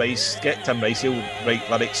 Get Tim Rice, he'll write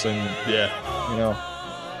lyrics and, you know.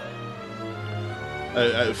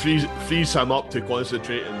 It frees him up to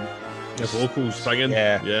concentrate on The vocals, singing.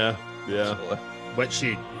 Yeah. Absolutely. which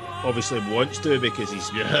he obviously wants to because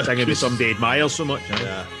he's Yeah, singing with somebody he admires so much.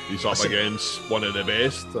 Yeah, he's up against one of the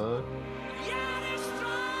best.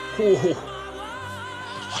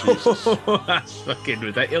 Jesus. That's fucking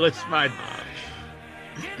ridiculous, man.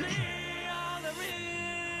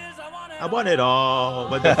 I want it all.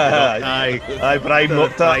 What the fuck? Aye, Brian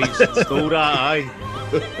mocked that. Right, stole that, aye.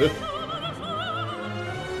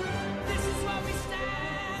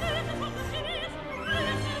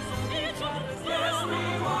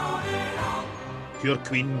 Pure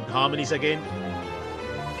Queen harmonies again.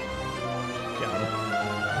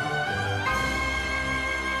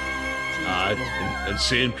 Aye,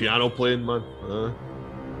 insane piano playing, man.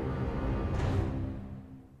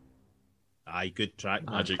 Aye, good track,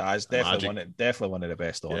 man. Magic. It's definitely one of the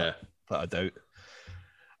best on Yeah. it, without a doubt.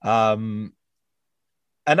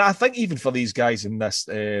 And I think even for these guys in this,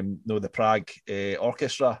 the Prague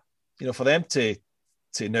orchestra, for them to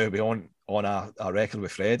now be on a record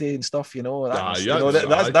with Freddie and stuff,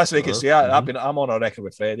 that's what you can say. I'm on a record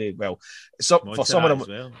with Freddie. Well, for some of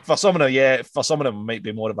them, for some of them, it might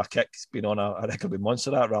be more of a kick being on a record with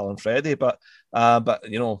Montserrat rather than Freddie. But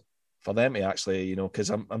for them to actually, because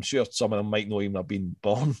I'm sure some of them might not even have been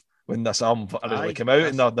born when this album originally came out,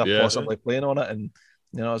 and they're possibly playing on it, and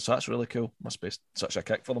so that's really cool. Must be such a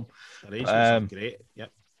kick for them. The arrangements are great.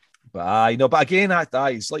 Yep. But again,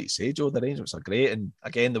 it's like you say, Joe, the arrangements are great, and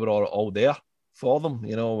again, they were all there for them,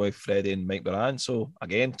 with Freddie and Mike Moran. So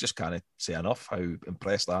again, just can't say enough how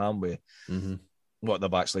impressed I am with what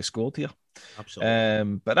they've actually scored here.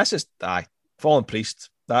 Absolutely. But this is Fallen Priest.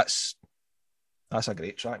 That's a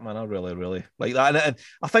great track, man. I really, really like that. And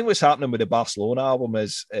I think what's happening with the Barcelona album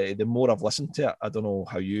is the more I've listened to it, I don't know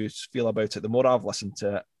how you feel about it, the more I've listened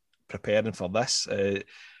to it preparing for this,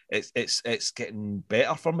 it's getting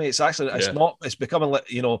better for me. It's actually, it's becoming,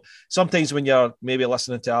 sometimes when you're maybe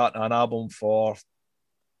listening to an album for,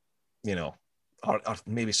 or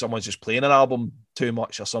maybe someone's just playing an album too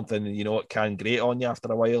much or something, it can grate on you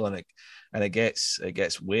after a while, and it gets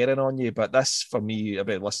wearing on you. But this, for me,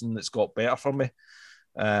 about listening, it's got better for me.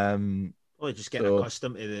 Just getting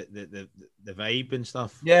accustomed to the vibe and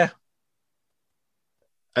stuff. Yeah.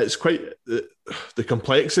 It's quite the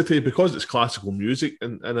complexity, because it's classical music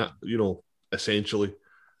and essentially,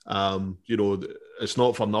 it's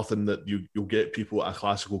not for nothing that you'll get people at a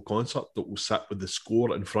classical concert that will sit with the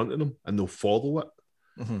score in front of them and they'll follow it.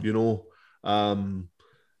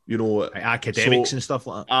 Like academics and stuff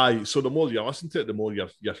like that. Aye, so the more you listen to it, the more you're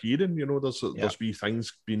hearing. There's wee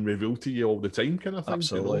things being revealed to you all the time, kind of thing.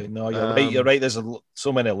 Absolutely, no, you're right. You're right. There's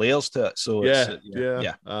so many layers to it. So yeah.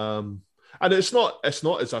 And it's not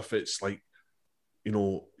as if it's like,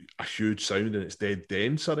 a huge sound and it's dead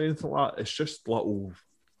dense or anything like that. It's just little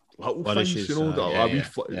things, a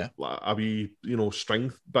wee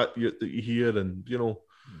string bit that you hear, and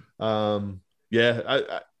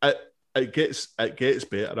it gets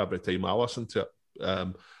better every time I listen to it.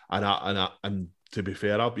 And to be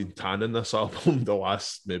fair, I've been tanning this album the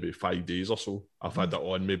last maybe 5 days or so. I've had it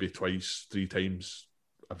on maybe 2-3 times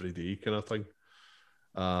every day, kind of thing.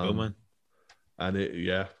 Man. And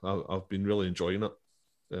I've been really enjoying it.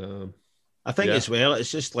 I think as well, it's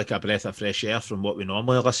just like a breath of fresh air from what we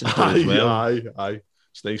normally listen to as well. Aye.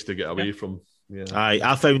 It's nice to get away from. Yeah.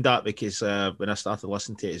 I found that because when I started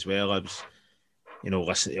listening to it as well, I was,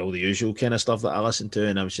 listening to all the usual kind of stuff that I listened to,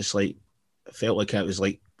 and I was just like, I felt like I was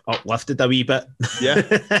like uplifted a wee bit.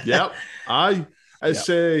 Yeah. Aye. It's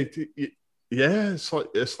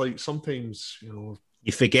it's like sometimes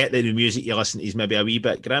you forget that the music you listen to is maybe a wee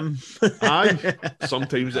bit grim. Aye.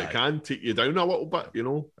 Sometimes it can take you down a little bit,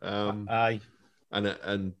 Aye.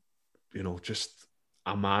 And just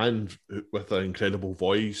a man with an incredible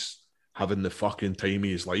voice having the fucking time of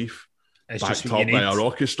his life, it's backed just what up you by need. an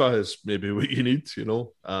orchestra, is maybe what you need,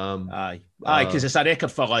 Aye, because it's a record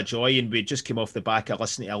full of joy, and we just came off the back of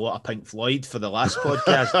listening to a lot of Pink Floyd for the last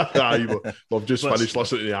podcast. Aye, we've just finished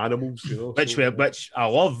listening to the Animals, which I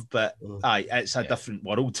love, but it's a different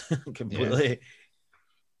world completely. Yeah.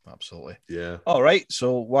 Absolutely. Yeah. All right,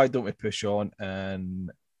 so why don't we push on and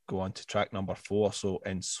go on to track number 4? So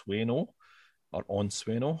In Sueno, or On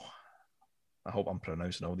Sueno. I hope I'm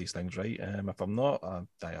pronouncing all these things right. If I'm not,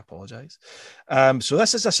 I apologise. So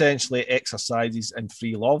this is essentially exercises in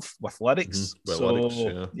free love with lyrics.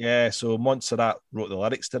 Lyrics, so Montserrat wrote the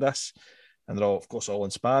lyrics to this, and they're all, of course, all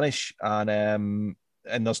in Spanish. And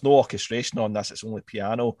there's no orchestration on this; it's only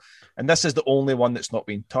piano. And this is the only one that's not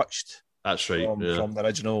been touched. That's right. From the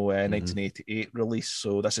original 1988 release.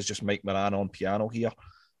 So this is just Mike Moran on piano here,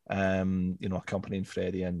 accompanying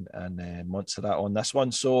Freddie and Montserrat on this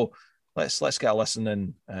one. So let's get a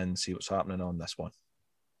listen and see what's happening on this one.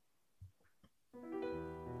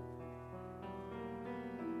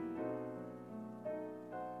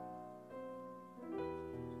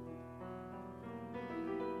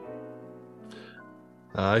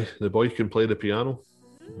 Aye, the boy can play the piano.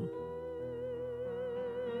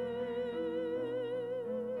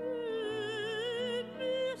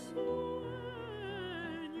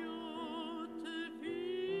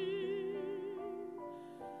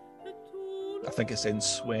 I think it's in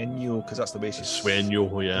Sueño because that's the way she's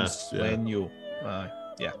Sueño, yeah. Sueño. Aye,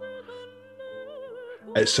 yeah.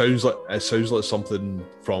 It sounds like something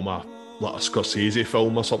from a Scorsese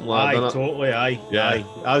film or something like Aye, that. Doesn't it? totally, aye. Yeah. Aye.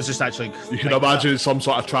 I was just actually... You can imagine some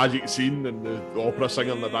sort of tragic scene and the opera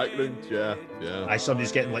singer in the background. Yeah. Aye,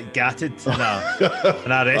 somebody's getting like gatted in a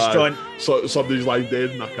restaurant. Aye. So somebody's lying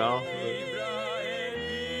dead in a car.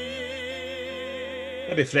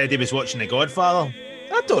 Maybe Freddie was watching The Godfather.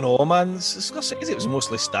 I don't know, man. Scorsese, it was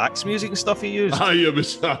mostly Stax music and stuff he used. Aye, it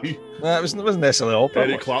was aye. It wasn't necessarily opera.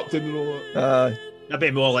 Eric Clapton and all that. Aye.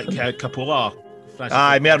 Maybe more like Coppola. Francis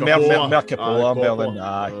Aye, Ford Mer Coppola. Coppola, Aye, Merlin. Coppola.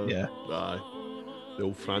 Aye, yeah. Aye. The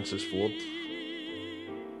old Francis Ford.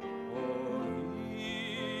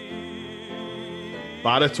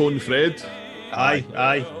 Baritone Fred. Aye.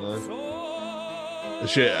 Aye.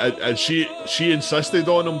 And she insisted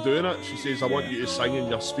on him doing it. She says, I want you to sing in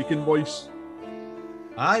your speaking voice.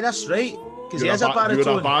 Aye, that's right. Because he You're has a baritone.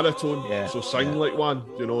 You're a baritone, Yeah, so sing yeah. like one,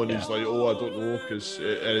 you know. And Yeah. he's like, oh, I don't know,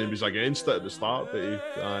 and he was against it at the start, but he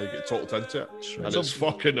got talked into it, and it's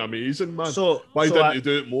fucking amazing, man. So, Why so didn't I- you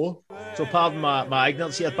do it more? So pardon my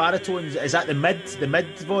ignorance here. Baritone, is that the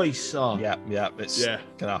mid voice? Or? Yeah. It's Yeah.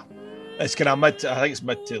 kind of mid. I think it's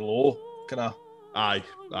mid to low. Kind of. Aye,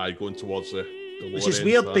 going towards the Which lower is end,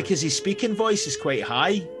 weird aye. because his speaking voice is quite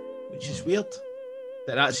high, which is weird.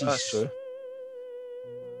 That's true.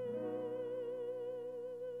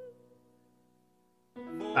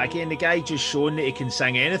 Again, the guy just showing that he can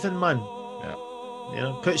sing anything, man. Yeah. You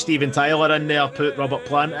know, put Steven Tyler in there, put Robert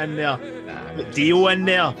Plant in there, put Dio in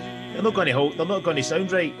there. They're not going to hold. They're not going to sound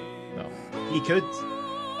right. No. He could.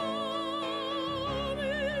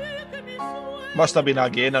 Must have been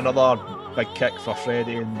again another big kick for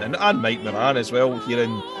Freddie and Mike Moran as well.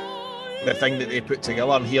 Hearing the thing that they put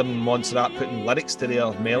together and hearing Montserrat putting lyrics to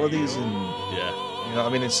their melodies and Yeah. you know what I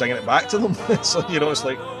mean, and singing it back to them. So you know, it's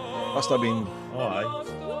like must have been. Oh, aye.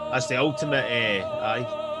 That's the ultimate.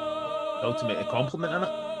 The ultimate compliment in it.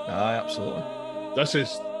 Aye, absolutely. This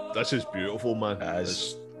is beautiful, man. It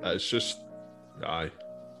is. It's just, aye.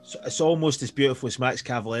 So it's almost as beautiful as Max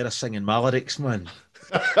Cavalera singing Malarix, man.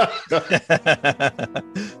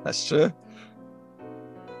 That's true.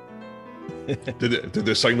 Did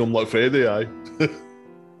they sing them like Freddie? Aye. What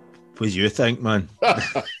do you think, man?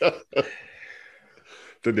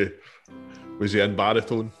 Did they? Was he in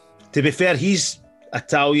baritone? To be fair, he's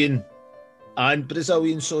Italian and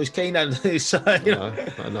Brazilian, so he's kind of. You know,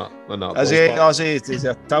 Is he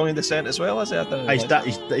Italian descent as well? Is he? I didn't his,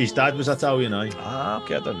 realise dad, his dad was Italian, aye. Ah,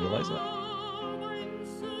 okay, I didn't realise that.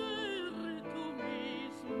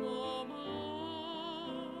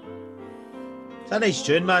 It's a nice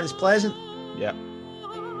tune, man. It's pleasant. Yeah.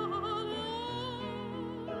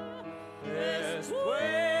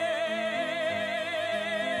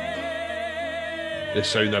 They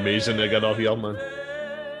sound amazing together here, man.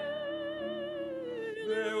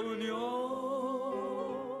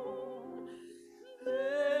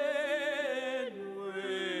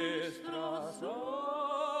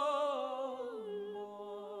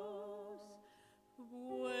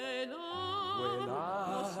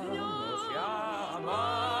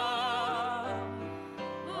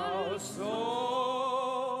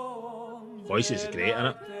 Voice is great, isn't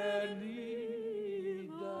it?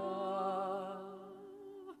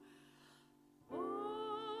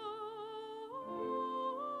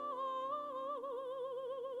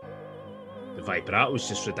 The vibrato was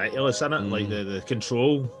just ridiculous, isn't it? Like the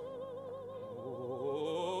control.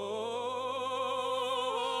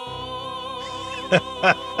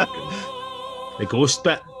 The ghost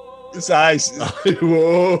bit. His eyes.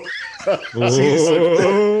 Whoa.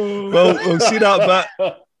 Well, we'll see that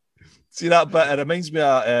bit. See that bit. It reminds me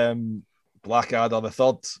of Blackadder the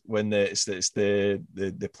Third when it's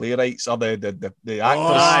the playwrights or the actors.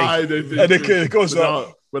 Aye, and it goes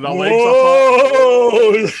up. with our legs apart.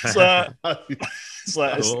 Whoa! It's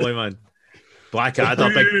like it's Totally, man. Blackadder,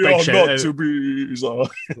 we big are shout not out. to be. So,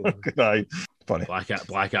 aye, funny.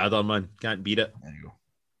 Blackadder, man. Can't beat it. There you go.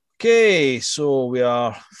 Okay, so we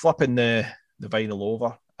are flipping the vinyl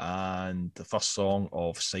over, and the first song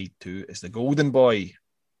of side 2 is The Golden Boy.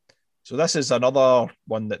 So this is another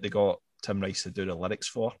one that they got Tim Rice to do the lyrics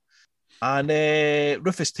for. And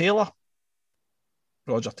Rufus Taylor,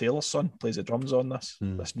 Roger Taylor's son, plays the drums on this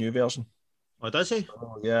new version. Oh, does he?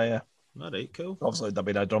 Oh, yeah. All right, cool. Obviously, there'd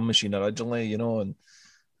been a drum machine originally, you know,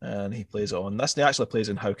 and he plays it on this. And he actually plays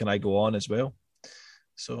in How Can I Go On as well.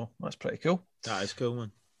 So that's pretty cool. That is cool,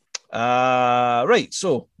 man. Right,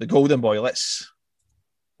 so the Golden Boy. Let's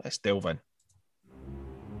delve in.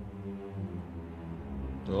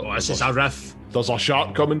 Oh, this is a riff. There's a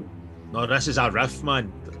shark coming. No, this is a riff,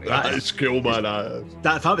 man. That is cool, man.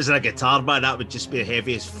 That if that was in a guitar, man, that would just be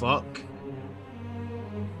heavy as fuck.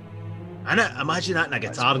 Innit? Imagine that in a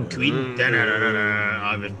guitar and Queen.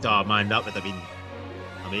 I would, oh man, that would have been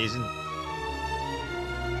amazing.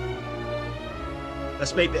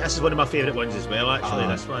 This is one of my favourite ones as well, actually.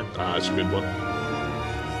 This one. That's a good one.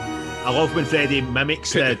 I love when Freddie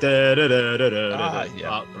mimics the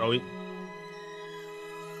yeah. brilliant.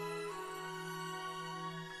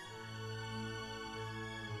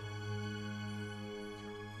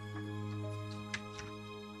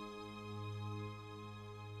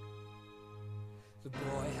 The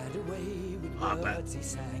boy had a way with words he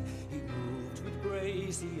sang. He moved with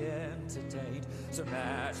grace, he entertained. So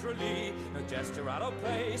naturally, no gesture out of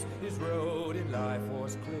place. His road in life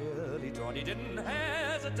was clearly drawn. He didn't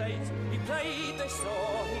hesitate. He played, they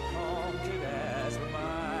saw, he conquered as a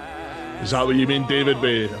man. Is that what you mean, David,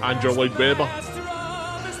 by Andrew Lloyd Webber?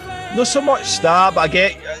 Not so much that, but I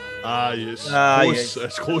get. It's close. Yeah.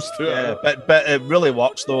 It's close to Yeah, it. but it really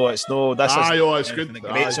works though. It's no. This is. It's good. It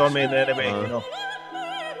grates on me in any way, you know.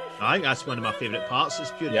 I think that's one of my favourite parts.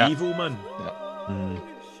 It's pure Yeah. evil, man. Yeah.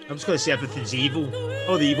 I'm just going to say everything's evil.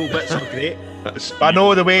 All the evil bits are great. But I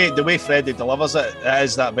know the way Freddie delivers it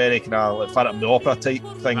is that very kind of like Phantom of the Opera type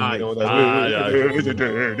thing. Aye. You know,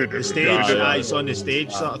 The stage, Yeah. it's on the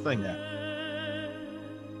stage sort of thing.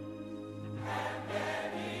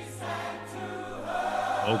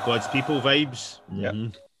 All God's people vibes. Yeah.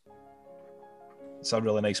 It's a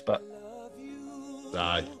really nice bit.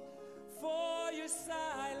 Aye.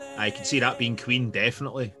 I can see that being Queen,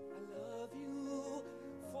 definitely.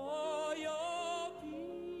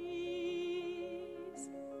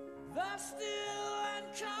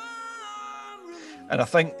 And I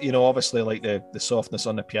think, you know, obviously like the softness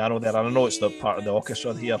on the piano there, and I know it's the part of the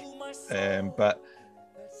orchestra here, but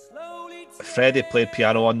if Freddie played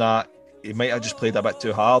piano on that, he might have just played a bit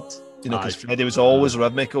too hard, you know, because Freddie was always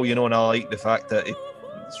rhythmical, you know, and I like the fact that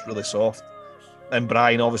it's really soft. And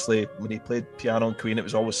Brian, obviously, when he played piano on Queen, it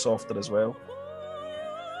was always softer as well.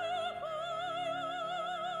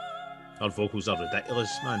 Our vocals are ridiculous,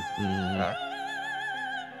 man.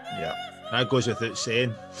 Yeah. That goes without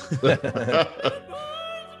saying.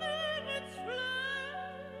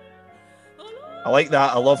 I like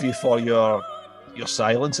that. I love you for your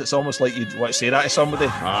silence. It's almost like you'd want to say that to somebody.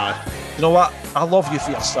 Aye. You know what? I love you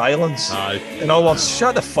for your silence. Aye. In other words,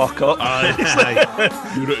 shut the fuck up. Aye.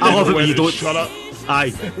 I love it when you don't shut up.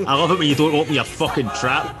 Aye, I love it when you don't open your fucking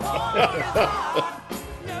trap.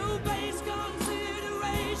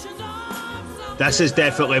 This is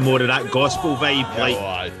definitely more of that gospel vibe,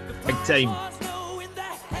 Aye. big time.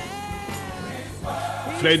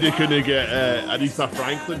 Freddie couldn't get Aretha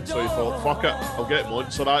Franklin, so he thought, fuck it, I'll get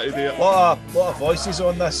Montserrat to do it. Lot of voices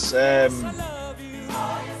on this. A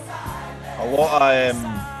lot of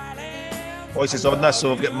voices on this.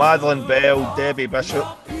 So we've got Madeline Bell, Debbie Bishop,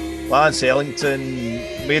 Lance Ellington,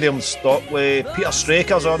 Miriam Stockley, Peter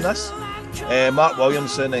Straker's on this, Mark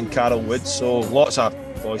Williamson and Carol Wood. So lots of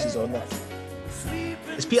voices on there.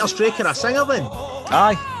 Is Peter Straker a singer then?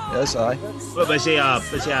 Aye, yes, aye. What was he?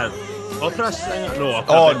 Was he a opera singer? No,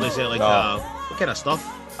 opera. Oh, was he like no. what kind of stuff?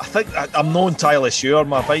 I think I'm not entirely sure.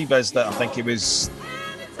 My vibe is that I think he was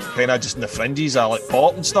kind of just in the fringes, like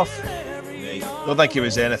pop and stuff. Don't think he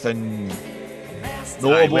was anything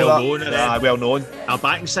notable. Well known. A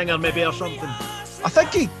backing singer maybe or something. I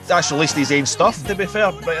think he actually released his own stuff, to be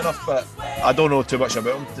fair, right enough, but I don't know too much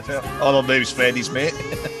about him, to be fair. Other than he was Freddie's mate.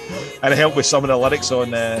 And it helped with some of the lyrics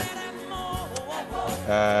on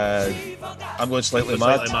I'm Going Slightly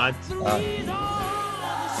Mad.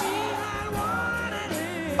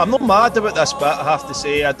 I'm not mad about this bit, I have to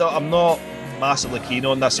say. I'm not massively keen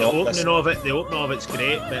on this. The opening of it's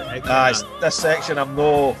great, but this section I'm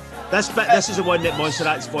no. This is the one that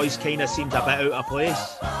Montserrat's voice kind of seems a bit out of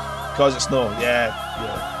place. Because it's no,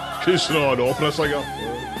 Because it's not an opera singer.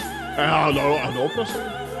 No, an opera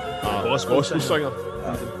singer. Gospel singer.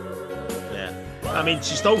 Yeah. I mean,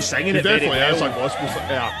 she's still singing it definitely very is well. a gospel singer.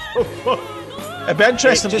 Yeah. It'd be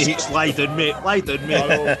interesting to hear. Just lie down, mate.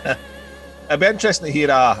 It'd be interesting to hear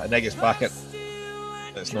a Negus back it.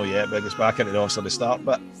 It's not yet, but it's back into the start.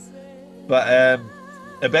 But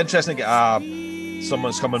it'd be interesting to get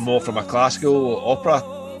someone's coming more from a classical opera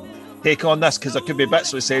take on this, because there could be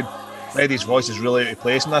bits where saying Freddie's voice is really out of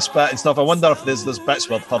place in this bit and stuff. I wonder if there's bits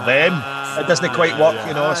where for them it doesn't quite work,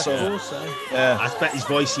 you know. So I bet his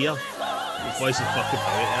voice here. His voice is fucking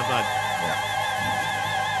brilliant, man.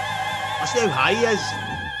 see how high he is.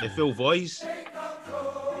 The full voice.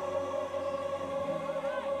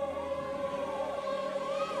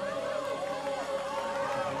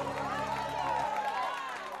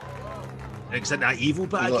 It's that evil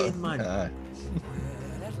bit again, man. At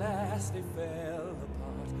last they fell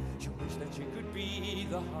apart. She wished that she could be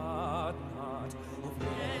the heart of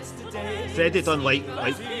yesterday. Freddie done like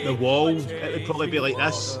the wall. It would probably be like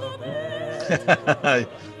this. She had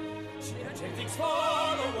changed things for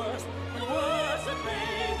the worse. When words that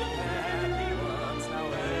made them happy once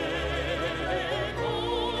now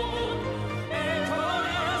echoed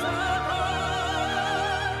as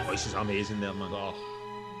a Voice is amazing there, man. Oh.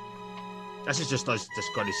 This is just us just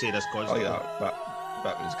got to say this Oh constantly. yeah,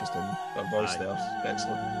 that was just in her voice there.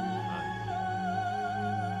 Excellent.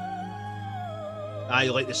 Aye,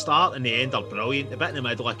 like the start and the end are brilliant. The bit in the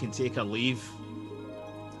middle, I can take or leave.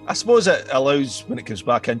 I suppose it allows when it comes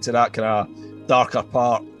back into that kind of darker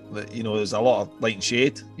part that there's a lot of light and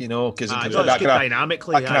shade, because it Aye, comes it's that good kind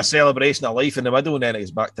dynamically. of celebration of life in the middle, and then it goes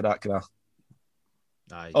back to that kind of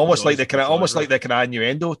Aye, almost like it's the kind of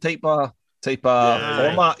innuendo type of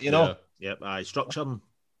format, Yeah. Yep, aye, structure.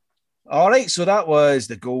 All right, so that was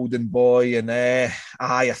the Golden Boy, and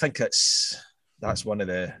I think that's one of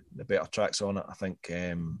the better tracks on it. I think,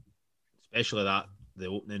 Especially the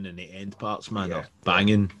opening and the end parts, man. Yeah. Are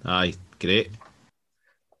banging. Aye, great.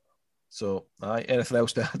 So, anything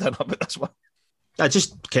else to add on about this one? I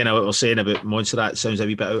just kind of what we're saying about Montserrat sounds a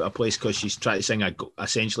wee bit out of place because she's trying to sing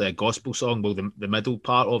essentially a gospel song. Well, the middle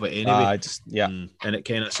part of it anyway. And it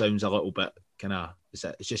kind of sounds a little bit kind of.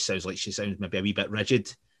 It just sounds like she sounds maybe a wee bit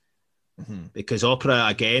rigid. Mm-hmm. Because opera,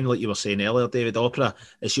 again, like you were saying earlier, David, opera,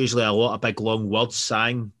 it's usually a lot of big long words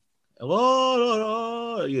sang. You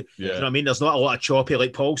know what I mean? There's not a lot of choppy,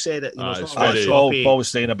 like Paul said it. There's not a lot of choppy. Paul was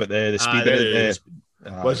saying about the speed of it.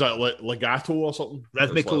 Was that like legato or something?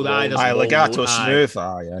 Rhythmical, legato, smooth.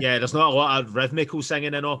 Yeah, there's not a lot of rhythmical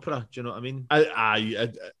singing in opera. Do you know what I mean?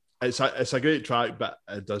 It's a great track, but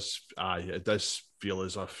it does feel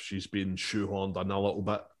as if she's been shoehorned in a little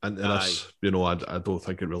bit into this. I don't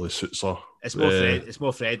think it really suits her. It's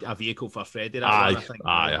more Fred, a vehicle for Freddie. I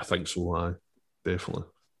think so. Aye, definitely.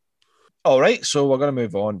 All right, so we're going to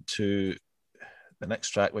move on to the next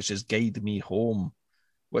track, which is "Guide Me Home,"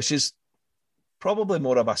 which is probably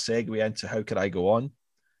more of a segue into "How Could I Go On."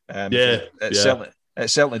 It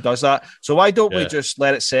certainly does that. So why don't we just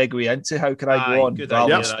let it segue into "How Can I Go On"?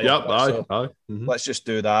 Let's just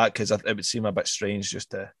do that because it would seem a bit strange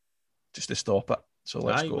just to stop it. So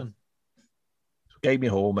let's go. Man. "Guide Me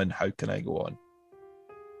Home" and "How Can I Go On."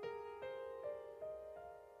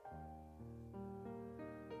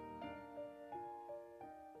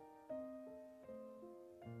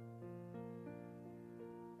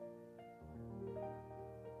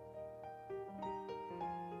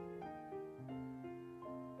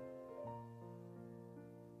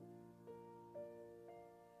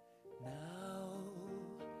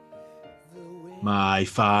 My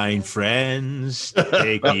fine friends,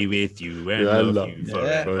 take me with you and love you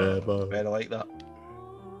forever. Very like that.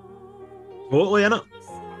 Totally, innit?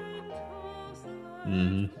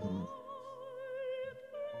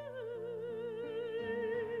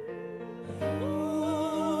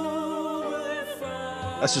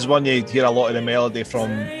 This is one you hear a lot of the melody from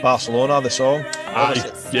Barcelona, the song.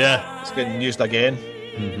 It's getting used again.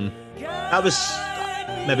 That was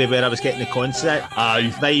maybe where I was getting the concept.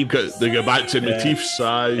 Vibe. They go back to motifs.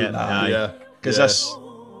 Because this,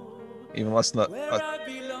 even listen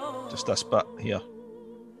to just this bit here.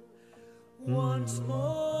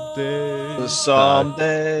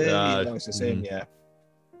 Someday. It's the same,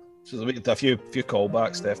 So there'll be a few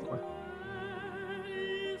callbacks, definitely.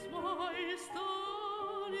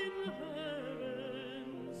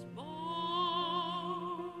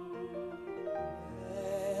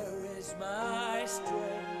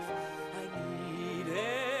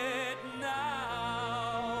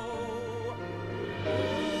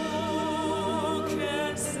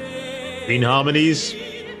 Green harmonies.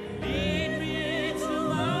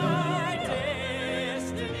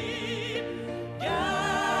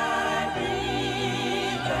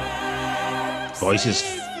 Voice is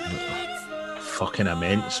fucking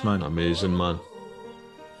immense, man. Amazing, man.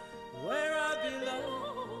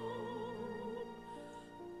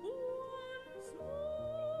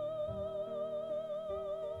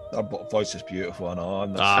 Her voice is beautiful and all.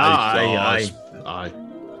 Aye.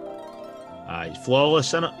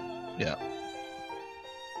 Flawless, innit? Yeah.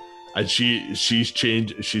 And she's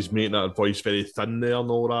changed. She's making her voice very thin there and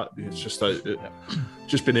all that. It's just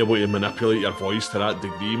just being able to manipulate your voice to that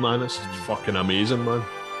degree, man. It's fucking amazing, man.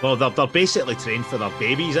 Well, they're basically trained for their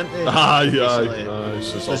babies, aren't they? Aye.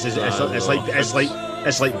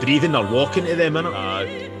 It's like breathing or walking to them, innit?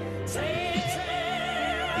 Aye.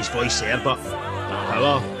 His voice there, but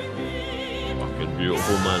power. Fucking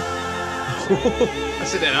beautiful, man.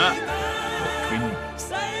 Listen to that. Queen.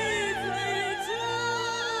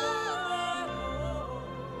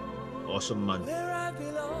 Awesome, man.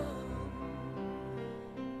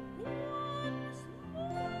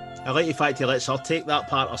 I like the fact he lets her take that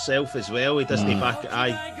part herself as well. He doesn't back it.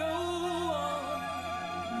 Aye.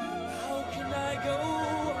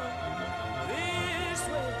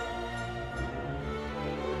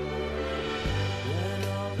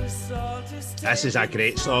 This is a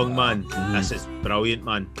great song, man. This is brilliant,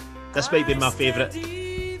 man. This might be my favourite.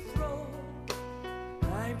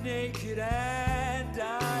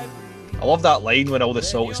 I love that line when all the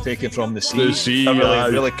salt is taken from the sea. The sea, a really, aye.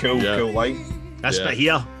 really cool, Yeah. cool line. This Yeah. bit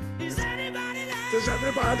here. Does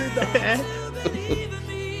everybody know?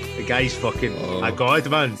 The guy's fucking a god,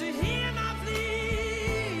 man.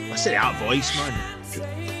 Listen to that voice, man.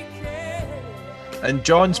 And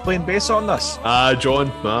John's playing bass on this.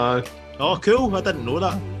 John, man. Oh, cool. I didn't know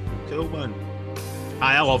that. Cool, man.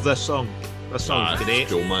 I love this song. This song's great.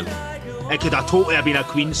 Cool, man. It could have totally have been a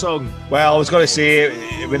Queen song. Well, I was going to say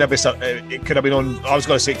it could have been on. I was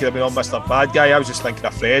going to say it could have been on Mr. Bad Guy. I was just thinking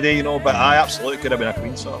of Freddie, you know, but I absolutely could have been a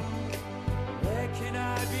Queen song.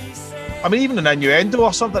 I mean, even an Innuendo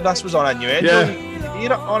or something. This was on Innuendo. Yeah. You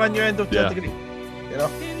hear it on Innuendo to Yeah. a degree, you know.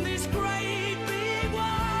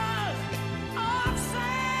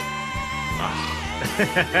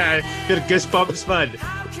 Your goosebumps, man.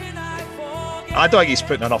 I don't think he's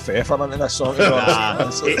putting enough effort into this song.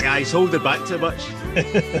 He's holding back too much.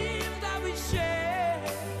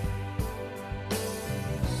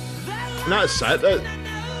 And that's it.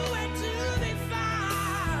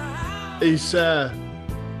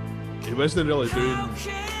 He wasn't really doing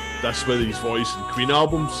this with his voice and Queen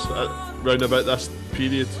albums round about this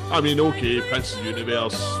period. I mean, okay, Prince of the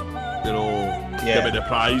Universe, you know, give it a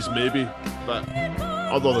prize maybe, but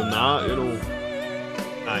other than that, you know,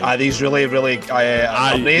 these really, really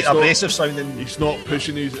abrasive sounding. he's not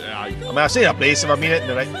pushing his. I mean, I say abrasive, I mean it in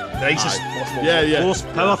the nicest possible. Yeah. Most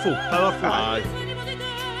powerful. Aye.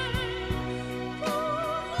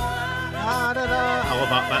 I love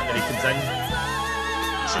that bit when he comes in.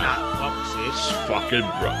 Listen to that. Fuck's sake.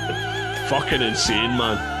 It's fucking insane,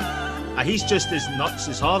 man. He's just as nuts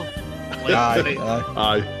as her. Like,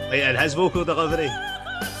 Aye. like in his vocal delivery.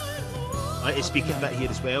 Like his speaking bit here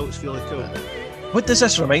as well. It's really cool. What does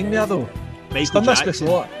this remind me of though? He's Michael done this Jackson.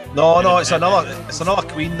 before. No, it's another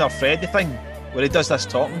Queen or Freddie thing where he does this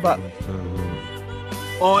talking bit.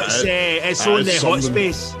 Oh, it's on the hot something.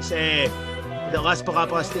 space. It's the Las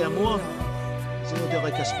Palabras de Amor. Is there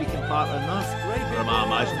like a speaking part in that? Or am I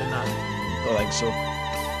imagining that? I don't think so.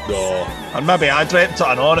 No. And maybe I dreamt it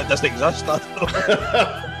and on it doesn't exist. I don't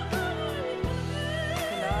know.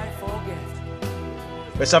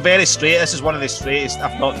 It's a very straight. This is one of the straightest,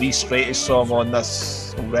 if not the straightest song on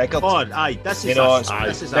this record. Oh, aye, this is You know,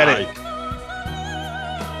 this is very- aye.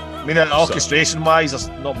 I mean, orchestration-wise, there's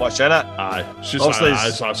not much in it. Aye. It's just Obviously,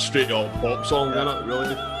 it's a straight up pop song, isn't it?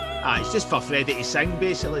 Really? Aye, it's just for Freddie to sing,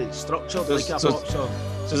 basically. It's structured like a pop song.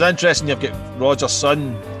 So it's interesting. You've got Roger's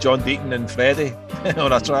son, John Deaton, and Freddie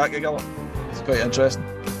on a track together. It's quite interesting.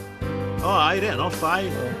 Oh, aye, right enough,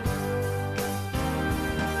 aye.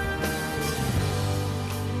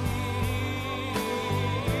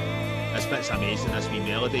 This bit's amazing, this wee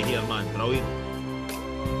melody here, man. Brilliant.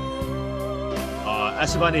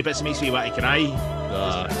 This is one of the bits that makes me want to cry.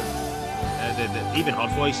 Even her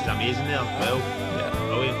voice is amazing there as well. Yeah,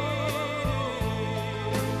 brilliant.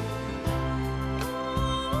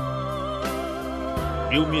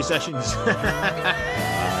 Real musicians.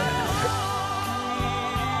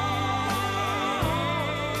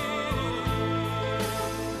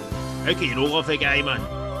 How can you not love the guy, man?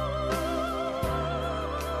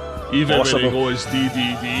 Even when Possible. he goes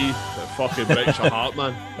DDD, it fucking breaks your heart,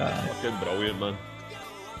 man. Fucking brilliant, man.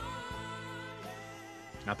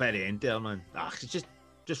 I bet the end there, man. It's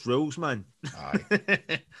just rules, man.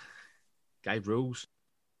 Aye. Guy rules.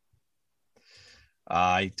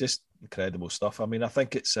 Aye, just incredible stuff. I mean, I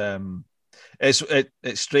think it's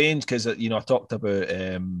strange because I talked about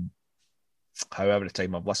how every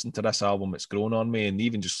time I've listened to this album, it's grown on me, and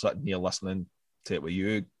even just sitting here listening to it with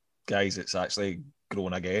you guys, it's actually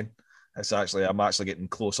grown again. I'm actually getting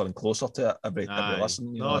closer and closer to it every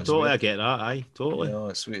listen. No, totally, I get that. Aye, totally.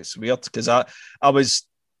 It's weird because I was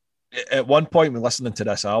at one point when listening to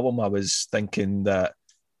this album, I was thinking that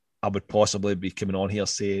I would possibly be coming on here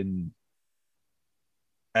saying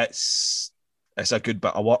it's it's a good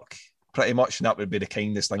bit of work, pretty much, and that would be the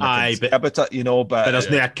kindest thing Aye, I can say about it, you know. But there's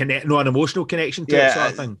no an emotional connection to it,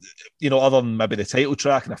 sort of thing. You know, other than maybe the title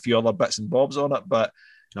track and a few other bits and bobs on it. But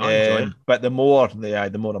but the more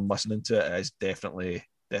I'm listening to it, it's definitely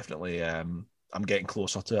I'm getting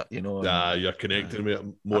closer to it, you know. Yeah, you're connecting with it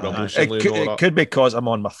more emotionally. It could be because I'm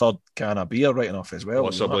on my third can of beer right enough as well.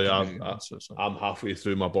 Possibly, I'm halfway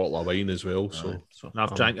through my bottle of wine as well. So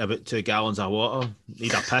I've drank about 2 gallons of water.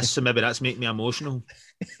 Need a piss, so maybe that's making me emotional.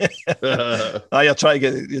 You're trying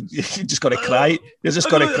to get. You just got to cry. You're just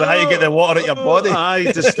got to cry to get the water out your body.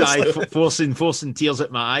 Forcing tears at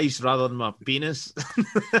my eyes rather than my penis.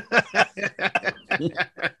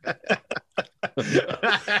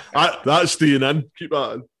 That's staying in. Keep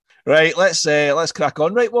that in. Right, let's crack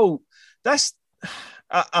on. Right, well,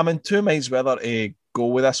 I'm in two minds whether to go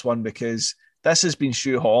with this one because this has been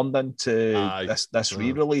shoehorned into this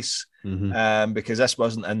re-release, because this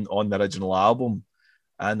wasn't on the original album,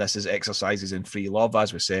 and this is Exercises in Free Love.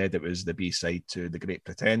 As we said, it was the B-side to The Great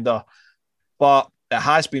Pretender, but it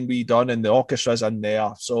has been redone and the orchestra's in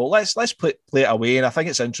there. So let's play it away. And I think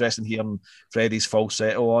it's interesting hearing Freddie's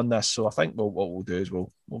falsetto on this. So I think what we'll do is we'll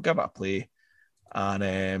give it a play.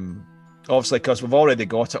 And obviously, because we've already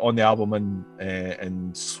got it on the album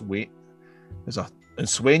in Sueño.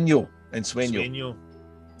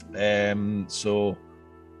 So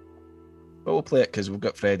we'll play it because we've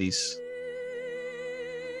got Freddie's.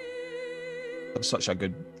 It's such a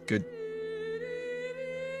good.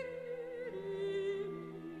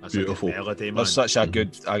 That's beautiful a good melody, man. That's such a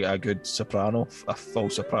good soprano, a full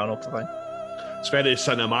soprano thing. It's very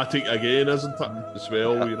cinematic again, isn't it? As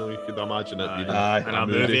well, you know, you could imagine it being in a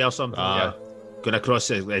movie or something. Going across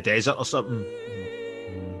the desert or something.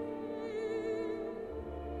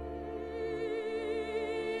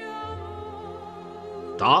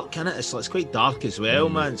 Dark, innit? It's quite dark as well,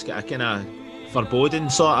 man. It's got a kind of foreboding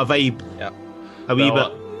sort of vibe. Yeah. A wee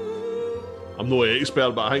bit. I'm no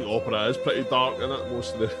expert, but I think opera is pretty dark, isn't it?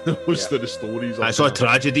 Most of the stories. I saw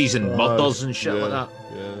tragedies and murders and shit like that.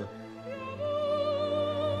 Yeah.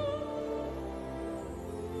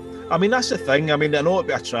 I mean, that's the thing. I mean, I know it'd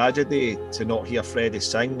be a tragedy to not hear Freddie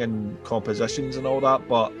sing and compositions and all that,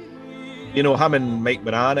 but you know, him and Mike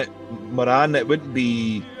Moran, it wouldn't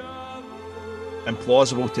be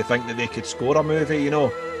implausible to think that they could score a movie, you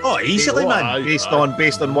know. Oh, easily, man. Based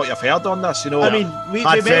on what you've heard on this, you know. I mean,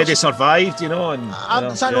 had Freddie survived, you know, and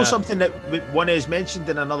I know something that one is mentioned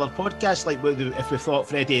in another podcast. Like, if we thought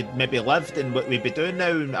Freddie had maybe lived and what we'd be doing now,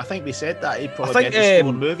 and I think we said that he'd probably be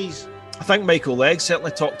scoring movies. I think Michael Legg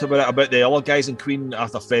certainly talked about the other guys in Queen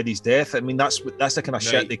after Freddie's death. I mean, that's the kind of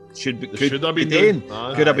shit they could have been doing.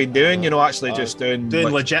 Could have been doing, you know, actually just doing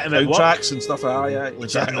legitimate tracks and stuff. Legitimate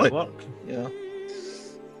exactly. Work. Yeah.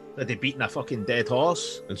 That they beating a fucking dead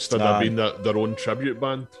horse instead of being their own tribute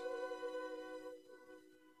band.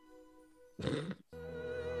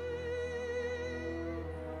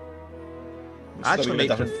 I actually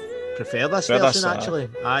prefer this version. Actually,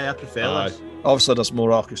 I prefer this. Obviously, there's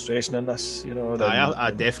more orchestration in this, you know.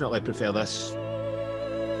 I definitely prefer this.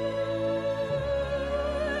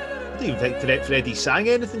 I don't even think Freddie sang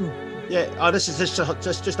anything. Yeah. Oh, this is just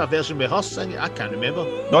a version with her singing. I can't remember.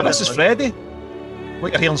 No, this is Freddie.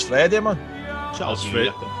 What you're hearing's Freddie, man. That's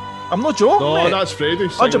Freddie. I'm not joking. No, mate. That's Freddie.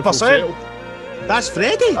 100%. That's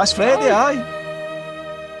Freddie. That's Freddie. Aye.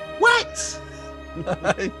 What?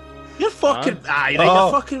 You're fucking.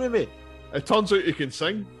 You're fucking with me. It turns out you can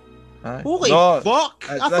sing. Aye. Holy fuck!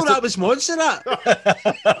 I thought that was Montserrat.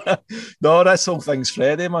 No, this whole thing's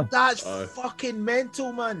Freddie, man. That's fucking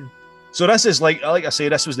mental, man. So this is like I say,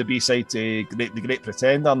 this was the B-side to The Great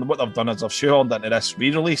Pretender, and what they've done is they've shoehorned into this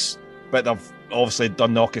re-release, but they've obviously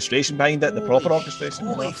done the orchestration behind it, the proper orchestration.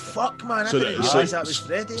 Holy fuck, man! I didn't realise that was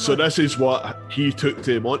Freddie. So this is what he took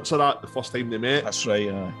to Montserrat the first time they met. That's right,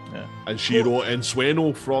 yeah. And she wrote in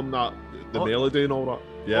Sueño from that, the melody and all that.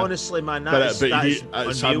 Yeah. Honestly, man,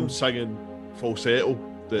 it's him singing falsetto.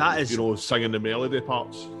 That is, you know, singing the melody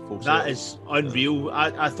parts. Falsetto. That is unreal.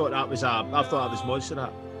 I thought that was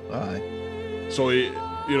Montserrat. Aye. So you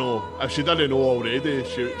know, if she didn't know already,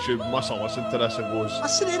 she must have listened to this and goes.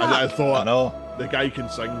 And I thought, the guy can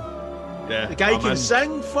sing. Yeah, the guy can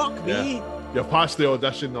sing. Fuck me. You've passed the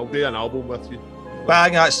audition. I'll do an album with you. But I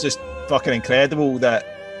think that's just fucking incredible that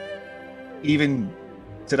even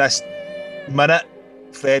to this minute,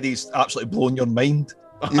 Freddie's absolutely blown your mind.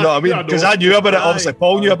 You know what I mean? Because I knew about it. Obviously,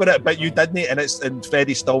 Paul knew about it, but you didn't. And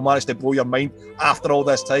Freddie still managed to blow your mind after all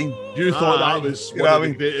this time. You thought that was one of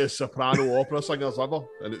the greatest soprano opera singers ever,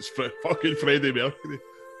 and it's fucking Freddie Mercury.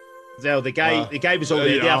 Well, the guy was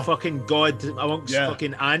already a fucking god amongst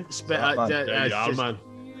fucking ants. But man.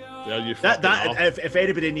 There you That fucking are. if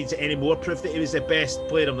anybody needs any more proof that he was the best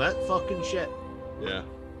player on that fucking shit, Yeah.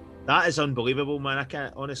 that is unbelievable, man. I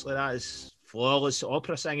can't honestly. That is flawless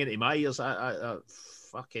opera singing to my ears. I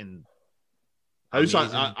fucking. How's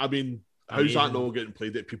amazing. that? I mean, how's that Amazing. not getting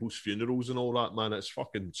played at people's funerals and all that, man? It's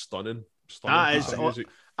fucking stunning. That piece is- of music.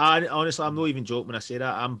 Honestly, I'm not even joking when I say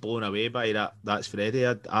that. I'm blown away by that. That's Freddie.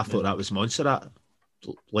 I thought that was Montserrat.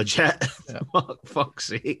 Legit. Fuck's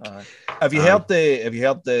sake. Have you heard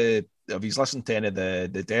the? Have you listened to any of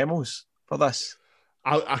the demos for this?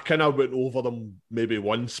 I kind of went over them maybe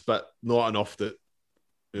once, but not enough that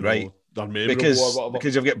you know, Right. they're memorable or whatever.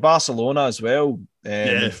 Because you've got Barcelona as well,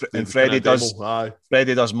 and the Freddie kinda does demo, aye.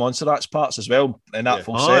 Freddie does Montserrat's parts as well in that Yeah.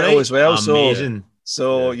 falsetto Alright. as well. Amazing.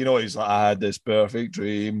 So Yeah. you know he's like, I had this perfect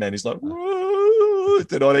dream. Then he's like, whoa,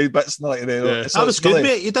 doing all these bits and like, Yeah. That was good,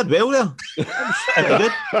 mate. You did well there. Very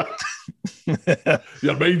good.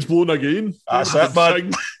 Your mind's blown again. That's it, man.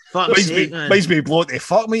 Sing. Fuck's sake, man. Mine's me blown to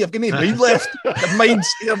fuck me. I've got no mind left.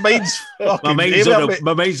 Your mind's fucking My mind's, over, on mate.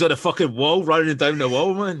 my mind's on a fucking wall, running down the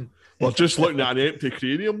wall, man. We're just looking at an empty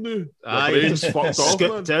cranium now. Aye. Your brain's fucked off,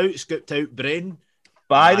 man. Scooped out brain.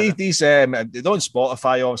 But I need these. They're on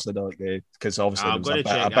Spotify, obviously, because obviously I'm there was going to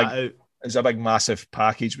check a that big, out. it's a big, massive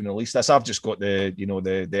package when released this. I've just got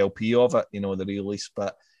the LP of it, the release,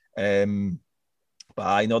 but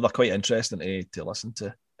I know they're quite interesting to listen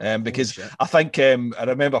to. Because shit. I think I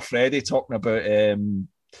remember Freddie talking about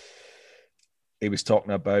he was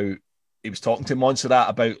talking to Montserrat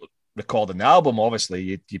about recording the album.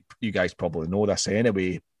 Obviously, you guys probably know this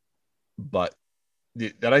anyway, but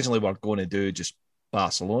they originally were going to do just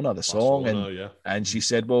Barcelona, the song, Barcelona, and she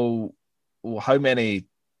said, well, how many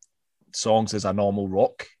songs does a normal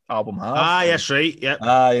rock album have? That's right. Yep.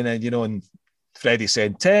 And then, and Freddie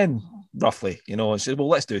said 10, roughly, and said, well,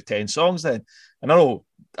 let's do 10 songs then. And I know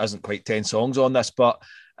there isn't quite 10 songs on this, but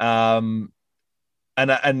and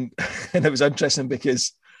it was interesting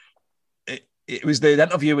because it was the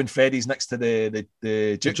interview when Freddie's next to the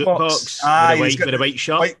jukebox. With a white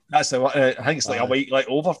shirt. That's the one. I think it's like a white, like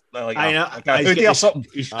over, like a He's hoodie or something.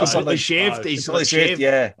 He's Something completely like- shaved. He's Completely shaved. shaved,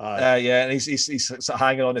 yeah, Aye. yeah, and he's sort of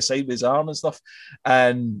hanging on the side with his arm and stuff,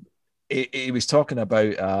 and he was talking about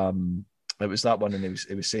it was that one, and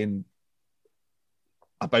he was saying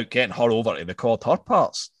about getting her over to record her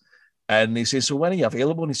parts, and he says, so when are you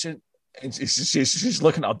available? And she's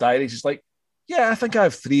looking at her diary, she's like, yeah, I think I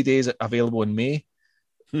have 3 days available in May,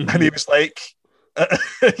 and he was like,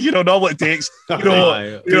 normally it takes,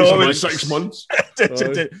 About 6 months.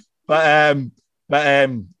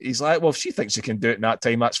 But he's like, well, if she thinks she can do it in that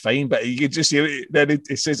time, that's fine. But you could just see, then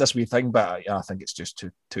he says this wee thing, but I think it's just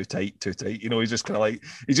too tight. He's just kind of like,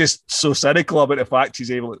 he's just so cynical about the fact he's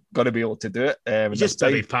going to be able to do it. He's just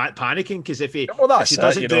maybe panicking because if he that's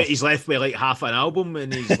doesn't it, do it, he's left with like half an album,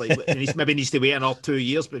 and he's like, and he maybe needs to wait another 2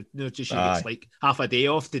 years, but just gets like half a day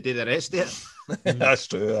off to do the rest of it. That's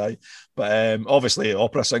true, aye. But obviously,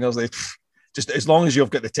 opera singers, they just as long as you've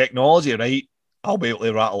got the technology right, I'll be able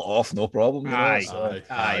to rattle it off, no problem. Aye.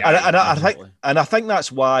 And I think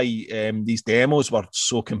that's why these demos were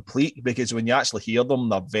so complete, because when you actually hear them,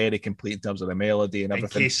 they're very complete in terms of the melody and In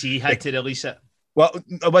everything. case he had to release it. Well,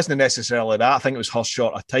 it wasn't necessarily that. I think it was her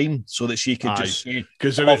short of time so that she could just say,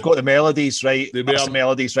 Because I've got the melodies right. That's the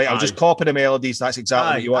melodies right. I'll just copy the melodies. That's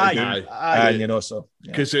exactly what you want to do. And so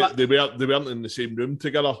yeah. because they weren't in the same room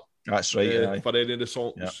together. That's right. For any of the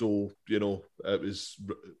songs, Yeah. so it was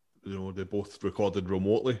they both recorded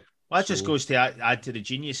remotely. Well, that just goes to add to the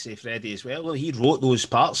genius of Freddie as well. He wrote those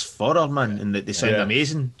parts for her, man, and they sound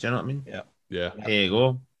amazing. Do you know what I mean? Yeah. There you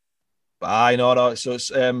go. But I know that. So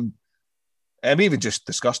it's even just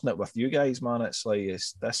discussing it with you guys, man. It's like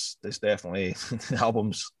this definitely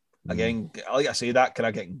albums again. Like I say, that kind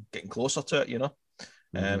of getting closer to it.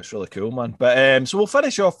 It's really cool, man. But so we'll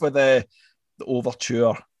finish off with the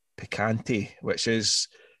Overture Picante, which is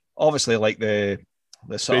obviously like the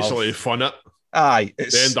sort Basically of, fun it. Aye, The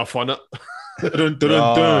it's end of fun it. it's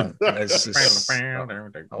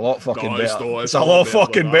a lot fucking No, better. it's It's a lot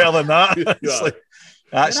fucking better than that. Yeah. It's like,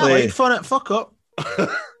 I actually, like fun it. Fuck up.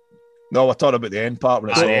 no, we're talking about the end part when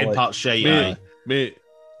it's The all end like, part's shite. Mate,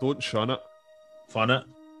 don't shun it. Fun it.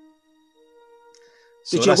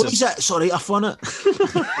 so Did you this what is it? Sorry, I fun it.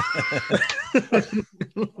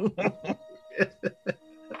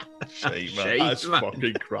 shite, man. Shite. That's man.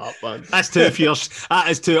 fucking crap, man. That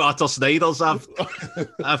is two utter Snyders I've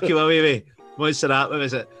come away with. Montserrat, what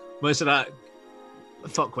was it? Montserrat,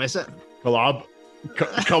 fuck, was it? Collab.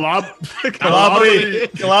 Calabri.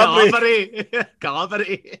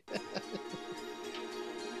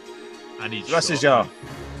 I need This is shot.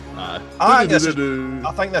 your. I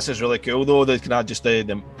think this is really cool though. The kind of just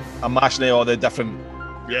the I'm mashing all the different.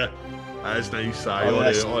 Yeah, that is nice. Aye, Oh,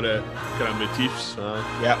 that's- all the kind of motifs.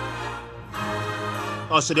 Yeah.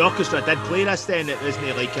 Oh, so the orchestra did play this then? It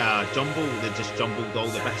isn't like a jumble? They just jumbled all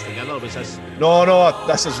the bits together? Was this? No,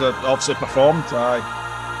 this is obviously performed. Aye.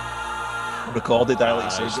 Recorded, I like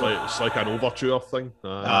to say. It's like an overture thing.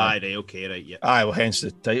 Aye, right, okay, right, yeah. Aye, well, hence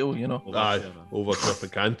the title, you know. Aye, overture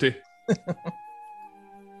Picante.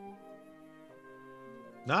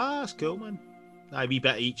 Nah, that's cool, man. Aye, a wee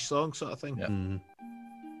bit of each song, sort of thing. Yeah.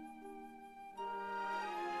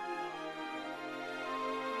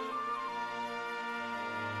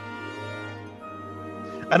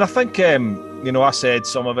 And I think, you know, I said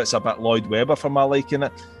some of it's a bit Lloyd Webber for my liking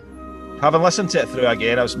it. Having listened to it through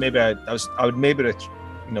again, I would maybe, you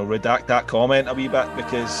know, redact that comment a wee bit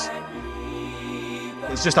because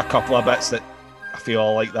it's just a couple of bits that I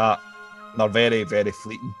feel like that. And they're very, very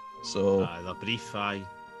fleeting. So Aye, they're brief, aye.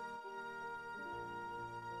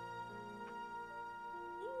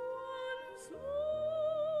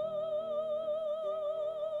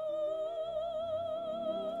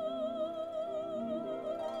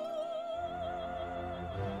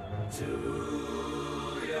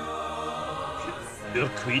 Pure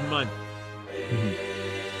Queen, man.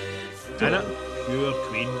 Innit? Pure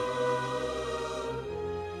Queen.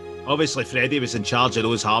 Obviously, Freddie was in charge of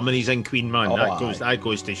those harmonies in Queen, man. Oh, That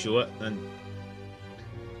goes to show it. And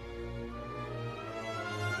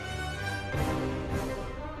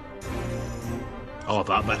oh,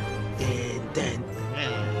 that bit.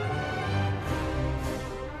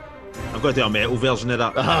 I've got to do a metal version of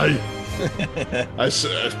that. Aye. That's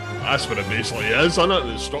what it basically is, isn't it?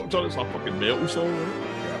 The structure, it's a fucking metal song.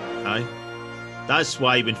 Right? Aye. That's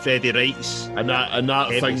why when Freddie writes And that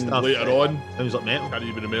heavy thing stuff, later on, sounds like metal. can't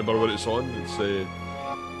even remember what it's on. It's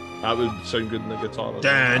that would sound good in the guitar.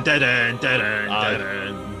 Dun, dun, dun, dun, dun, Aye.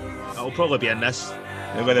 dun. It'll probably be in this.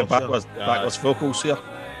 maybe the Oh, sure. backwards vocals here.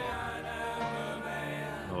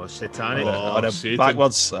 Oh, satanic. Oh. Or the Satan.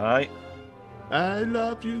 backwards, aye. I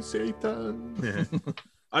love you, Satan.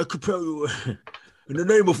 I could probably, in the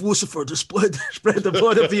name of Lucifer, to spread the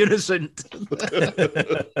blood of the innocent.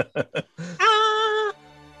 Ah!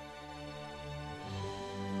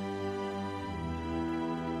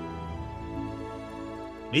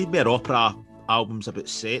 Maybe our opera albums about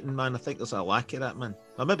Satan, man. I think there's a lack of that, man.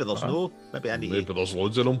 Or maybe there's no. Maybe I need to. Maybe there's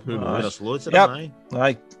loads of them. Who Aye. knows? There's loads of Yep. them, aye.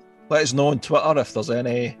 Aye. Let us know on Twitter if there's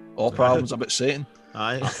any opera albums about Satan.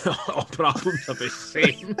 Aye. Opera albums about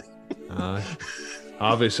Satan. Aye.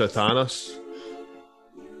 Ave Satanas.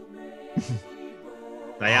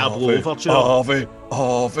 Diablo Overture. Ave,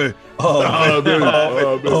 Ave, Ave,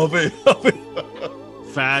 Ave, Ave, Ave.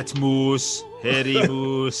 Fat Moose, Hairy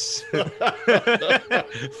Moose.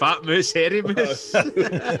 Fat Moose, Hairy Moose.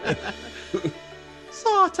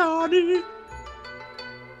 Satani.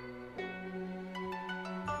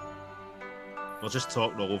 We're just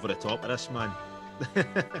talking all over the top of this, man.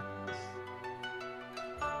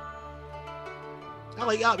 I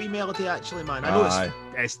like that wee melody, actually, man. I know Aye.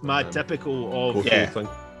 it's mad typical of... Cool Yeah. thing.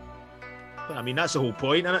 But, I mean, that's the whole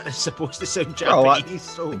point, isn't it? It's supposed to sound Well, that- Japanese,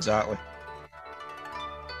 so... Exactly.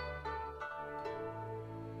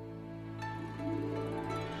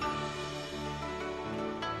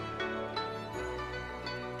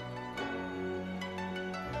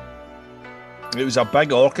 It was a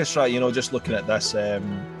big orchestra, you know, just looking at this, you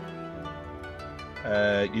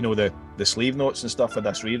know, the sleeve notes and stuff for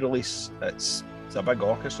this re-release. It's a big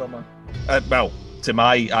orchestra, man. Well, to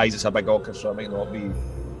my eyes, it's a big orchestra. It might not be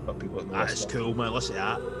for people that know That this is stuff. cool, man. Listen to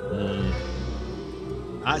that.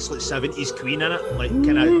 That's like 70s Queen, innit? Like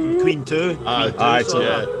kind of Queen 2. Aye, Queen 2 aye, sort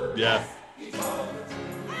of. yeah.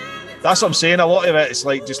 That's what I'm saying. A lot of it, it's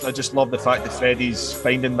like I just love the fact that Freddie's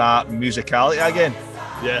finding that musicality again.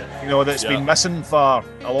 Yeah. You know, that's been missing for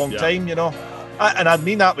a long Yeah. time. You know, and I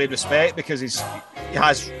mean that with respect because he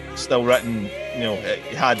has still written. You know,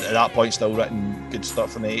 he had at that point still written good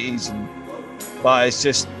stuff in the 80s, but it's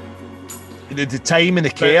just the time and the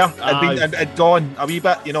care had gone a wee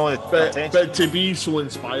bit. You know, But to be so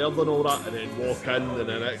inspired and all that, and then walk in, and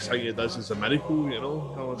the next thing he does is a miracle, you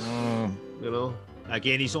know? You know?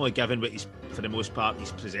 Again, he's only given what he's, for the most part,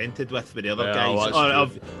 he's presented with the other Yeah, guys. well,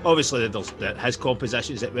 that's true. Obviously, there's his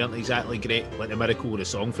compositions that weren't exactly great, like the Miracle of the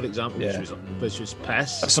Song, for example, Yeah. which was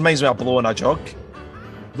piss. This reminds me of Blowing a Jug.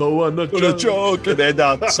 Blowing a jug, and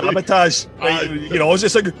then Sabotage. Aye. You know, I was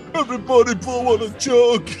just like, everybody blowing a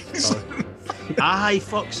jug. Aye,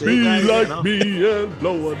 fuck's sake. Be aye, like you know. me and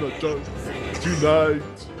blowing a jug tonight.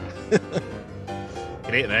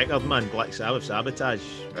 Great record, man. Black Sabbath, Sabotage.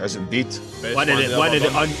 As indeed. Best One of they've the ever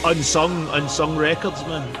done. unsung records,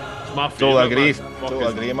 man. It's my Totally favourite, agree. man. Totally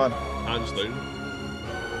agree, man. Hands down.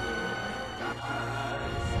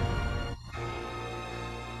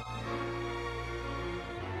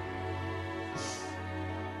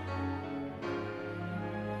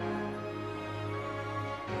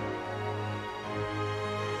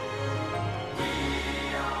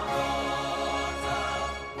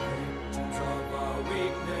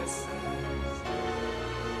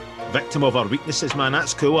 Victim of our weaknesses, man.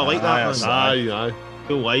 That's cool. I like that, man. Aye.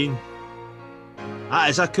 Cool line. That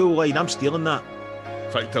is a cool line. I'm stealing that.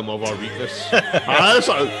 Victim of our weakness.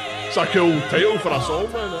 It's a cool title for a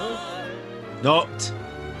song, man. Not.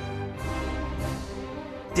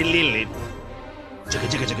 Delilin. Chugga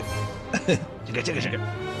chugga chugga. Chugga chugga chugga.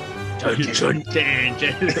 Chun chun chun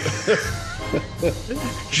chun.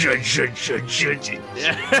 Chun chun chun chun chun.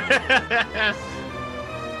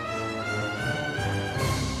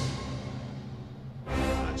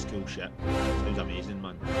 That's cool shit. Sounds amazing,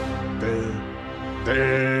 man.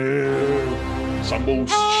 Damn.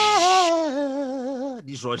 Symbols.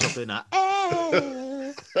 These Rods are doing that.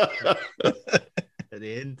 At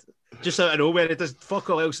the end. Just out of nowhere, it does fuck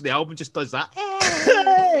all else in the album, just does that.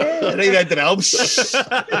 Right at the album.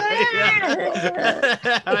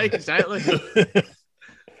 Exactly.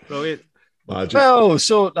 Brilliant. Magic. Well,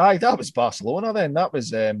 so that was Barcelona then. That was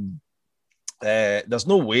there's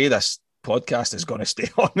no way this podcast is going to stay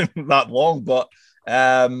on that long, but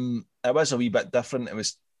it was a wee bit different. It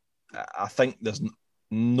was, I think there's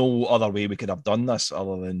no other way we could have done this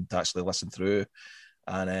other than to actually listen through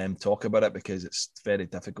and talk about it, because it's very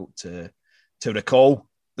difficult to recall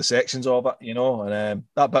the sections of it, you know. And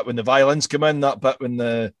that bit when the violins come in, that bit when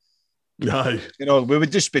Aye. you know, we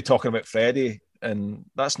would just be talking about Freddie, and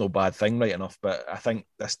that's no bad thing, right enough. But I think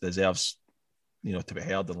this deserves, you know, to be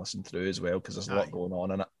heard and listened through as well, because there's a lot going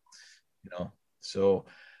on in it, you know. So,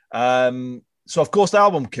 so of course the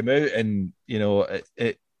album came out, and you know,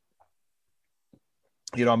 it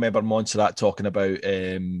you know, I remember Montserrat talking about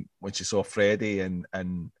when she saw Freddie, and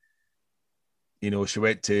you know, she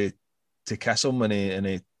went to kiss him, and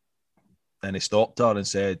he stopped her and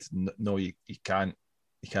said, "No, you can't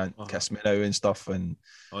kiss me now," and stuff. And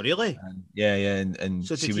oh, really? And, yeah. And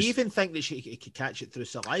so did he even think that she could catch it through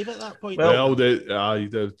saliva at that point? Well, there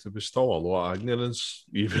was still a lot of ignorance,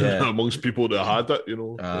 even amongst people that had it, you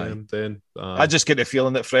know. Then I just get the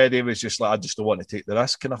feeling that Freddie was just like, I just don't want to take the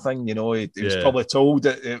risk, kind of thing, you know. He was probably told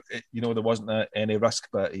that you know, there wasn't any risk,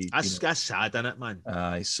 but that's sad, isn't it, man?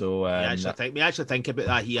 So we actually think about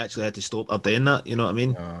that. He actually had to stop her doing that. You know what I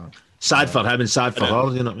mean? Sad for him and sad for her.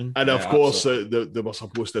 You know what I mean? And of course, they were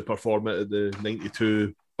supposed to perform it at the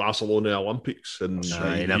 '92 Barcelona Olympics, and he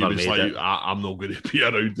was like, "I'm not going to be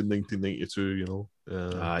around in 1992." You know?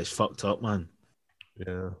 It's fucked up, man.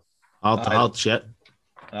 Yeah, hard shit.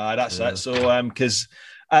 That's it. So, because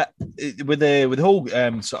with the whole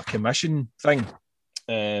sort of commission thing,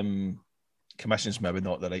 commission's maybe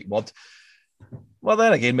not the right word. Well,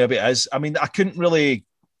 then again, maybe it is. I mean, I couldn't really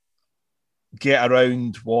get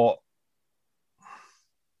around what,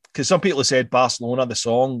 because some people have said Barcelona, the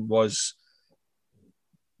song was,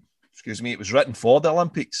 it was written for the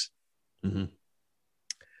Olympics. Mm-hmm.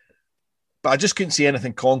 But I just couldn't see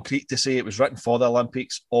anything concrete to say it was written for the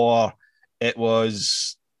Olympics or it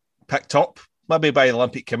was picked up maybe by the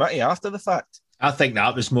Olympic Committee after the fact. I think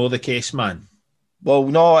that was more the case, man. Well,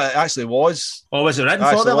 no, it actually was. Oh, was it written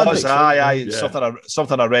for the Olympics? Aye. Yeah.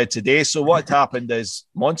 Something I read today. So what happened is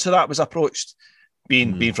Montserrat was approached,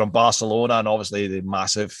 being from Barcelona, and obviously the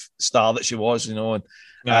massive star that she was, you know,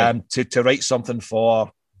 and to write something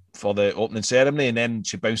for the opening ceremony, and then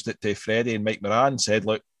she bounced it to Freddie and Mike Moran and said,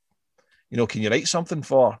 "Look, you know, can you write something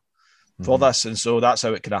for this?" And so that's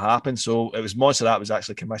how it could have happened. So it was Montserrat was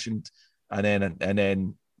actually commissioned, and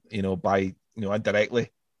then you know, by, you know,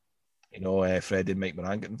 indirectly, you know, Freddie and Mike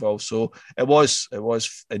Moran get involved. So it was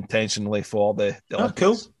intentionally for the Olympics.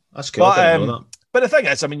 Cool. That's cool. I didn't know that. But the thing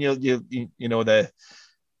is, I mean, you know, the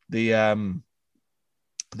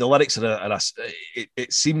lyrics are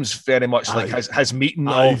it seems very much like his meeting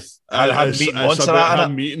of meeting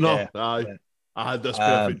Montserrat. I had this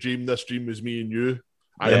perfect dream. This dream was me and you.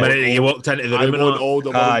 The minute you walked into the room, I want all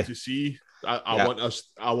the world to see. I want us.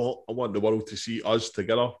 I want the world to see us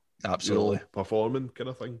together. Absolutely, you know, performing, kind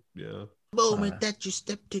of thing. Yeah. Moment that you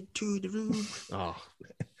stepped into the room.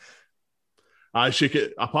 She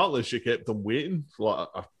kept him waiting for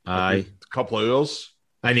like a couple of hours.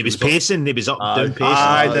 And he was pacing. He was up and down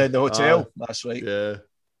pacing. The hotel. That's right. Yeah.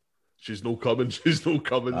 She's no coming. She's no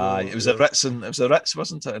coming. It was a Ritz,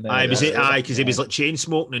 wasn't it? Because he was like chain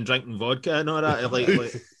smoking and drinking vodka and all that.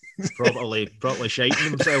 Like properly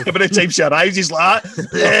shiting himself. Every time she arrives, he's like,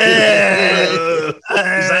 Stephen.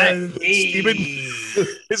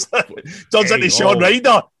 It's like, turns into Sean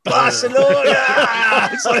Ryder. Barcelona.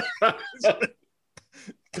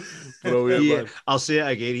 Brilliant, man. I'll say it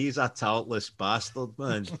again. He's a talentless bastard,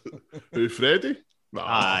 man. Who, Freddie?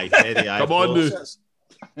 Aye, Freddie. Come on, dude.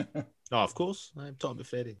 No, of course. I'm talking about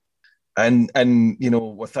Freddie. And you know,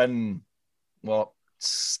 within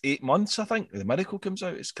 8 months, I think the Miracle comes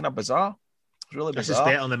out. It's kind of bizarre. Really This bizarre.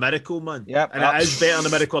 is better than the Miracle, man. Yeah, and it is better than the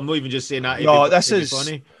Miracle. I'm not even just saying that. to No, be- this to be is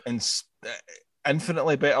funny.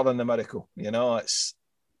 infinitely better than the Miracle.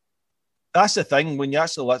 That's the thing when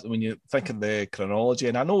you think of the chronology,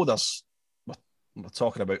 and I know we're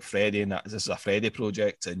talking about Freddie, and that this is a Freddie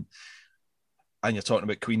project, and you're talking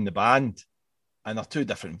about Queen the band, and they're two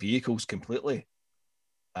different vehicles completely.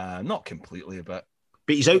 Not completely, but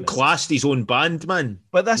But he's outclassed his own band, man.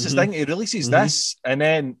 But that's the thing. He releases this, and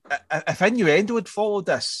then if Innuendo had followed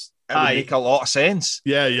this, it would make a lot of sense.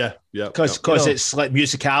 Yeah. Because it's like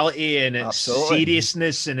musicality and it's Absolutely.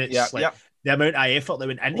 seriousness and it's the amount of effort that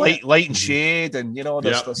went into it. Light and shade, and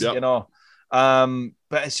there's this,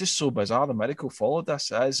 but it's just so bizarre. The Miracle followed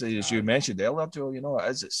this, as you mentioned earlier, Joe.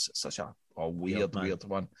 It's such a weird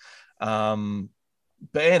one.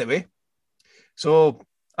 But anyway, so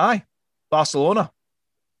Barcelona.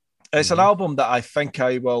 It's an album that I think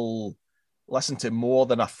I will listen to more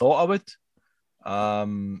than I thought I would.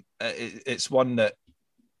 It's one that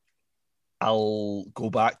I'll go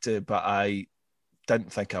back to, but I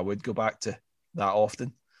didn't think I would go back to that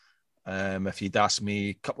often. If you'd asked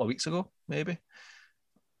me a couple of weeks ago, maybe.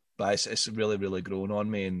 But it's really, really grown on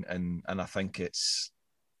me, and I think it's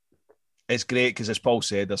great because, as Paul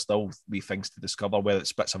said, there's still wee things to discover, whether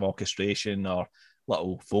it's bits of orchestration or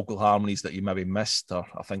little vocal harmonies that you maybe missed or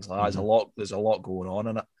things like that. There's a lot going on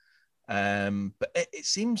in it. But it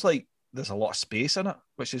seems like there's a lot of space in it,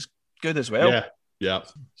 which is good as well. Yeah.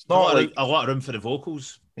 It's not like a lot of room for the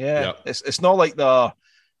vocals. Yeah. It's not like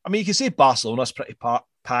you can say Barcelona's pretty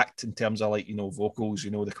packed in terms of vocals,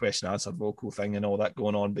 the question answer vocal thing and all that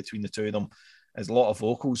going on between the two of them. There's a lot of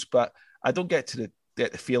vocals, but I don't get the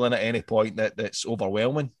feeling at any point that it's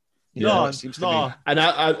overwhelming. It seems to be. And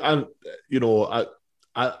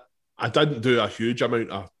I didn't do a huge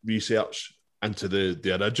amount of research into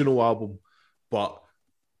the original album, but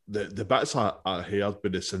the bits I heard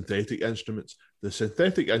with the synthetic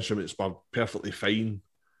instruments were perfectly fine,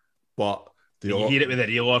 but you hear it with the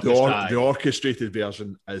real orchestra. The orchestrated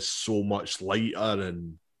version is so much lighter,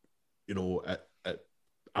 and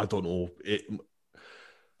I don't know.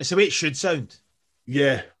 It's the way it should sound.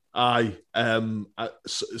 Yeah. Aye,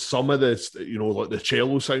 some of this, like the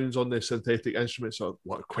cello sounds on the synthetic instruments are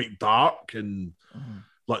like quite dark and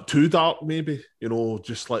like too dark, maybe.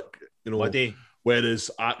 Just like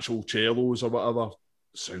whereas actual cellos or whatever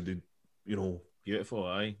sounded, beautiful.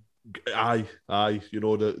 Aye.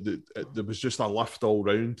 There was just a lift all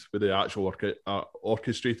round with the actual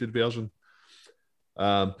orchestrated version.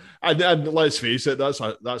 And let's face it,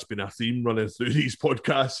 that's been a theme running through these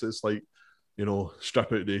podcasts. It's like,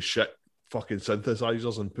 strip out these shit fucking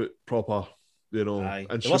synthesizers and put proper,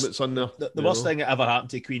 instruments in there. The worst thing that ever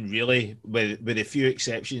happened to Queen, really, with a few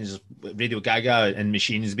exceptions, Radio Gaga and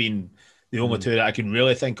Machines being the only two that I can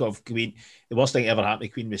really think of, Queen, the worst thing that ever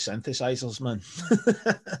happened to Queen was synthesizers, man.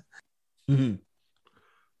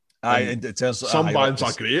 Some bands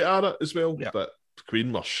are great at it as well, but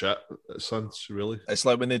Queen were shit since, really. It's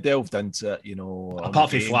like when they delved into it,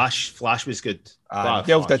 apart from Flash was good. They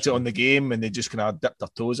delved into it on the game and they just kind of dipped their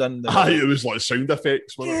toes in. It was like sound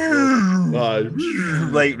effects. Like,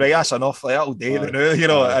 right, that's enough. Like, that'll do it,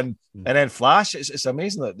 and then Flash, it's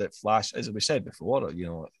amazing that Flash, as we said before,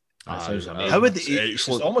 that sounds amazing. How would it's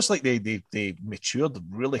almost like they matured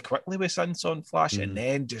really quickly with synths on Flash and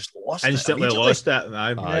then just instantly lost it.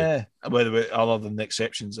 Yeah, other than the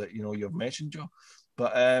exceptions that you've mentioned, Joe.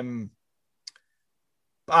 But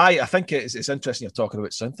I think it's interesting you're talking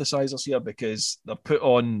about synthesizers here because they're put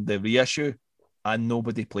on the reissue and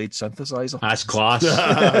nobody played synthesizer. That's class.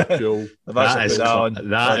 Cool. That is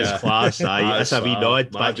class. That's a wee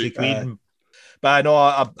nod back to Queen. But I know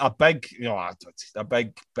a big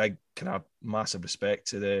kind of massive respect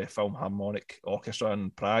to the Philharmonic Orchestra in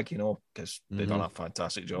Prague, because they've done a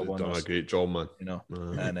fantastic job on this. Done a great job, man.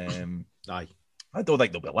 And I don't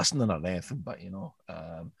think they'll be listening or anything, but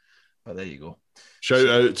but there you go. Shout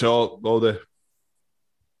out to all the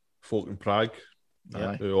folk in Prague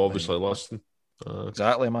who obviously listen.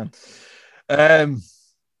 Exactly, man.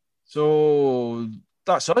 So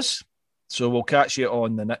that's us. So we'll catch you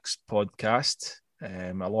on the next podcast.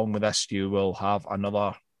 Along with this, you will have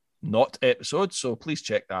another not episode. So please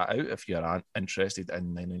check that out if you're interested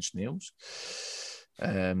in Nine Inch Nails.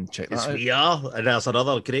 Check that out. We are, and there's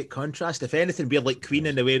another great contrast. If anything, we're like Queen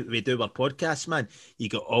in the way that we do our podcasts, man. You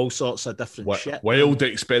got all sorts of different shit. Wild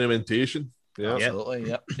experimentation. Yeah,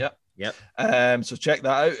 absolutely. Yep. So check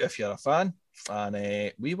that out if you're a fan,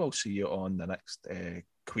 and we will see you on the next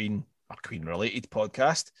Queen or Queen related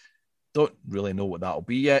podcast. Don't really know what that'll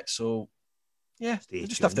be yet, so yeah, we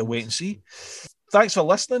just have to wait and see. thanks for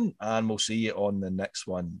listening, and we'll see you on the next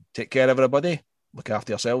one. Take care, everybody. Look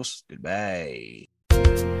after yourselves. Goodbye.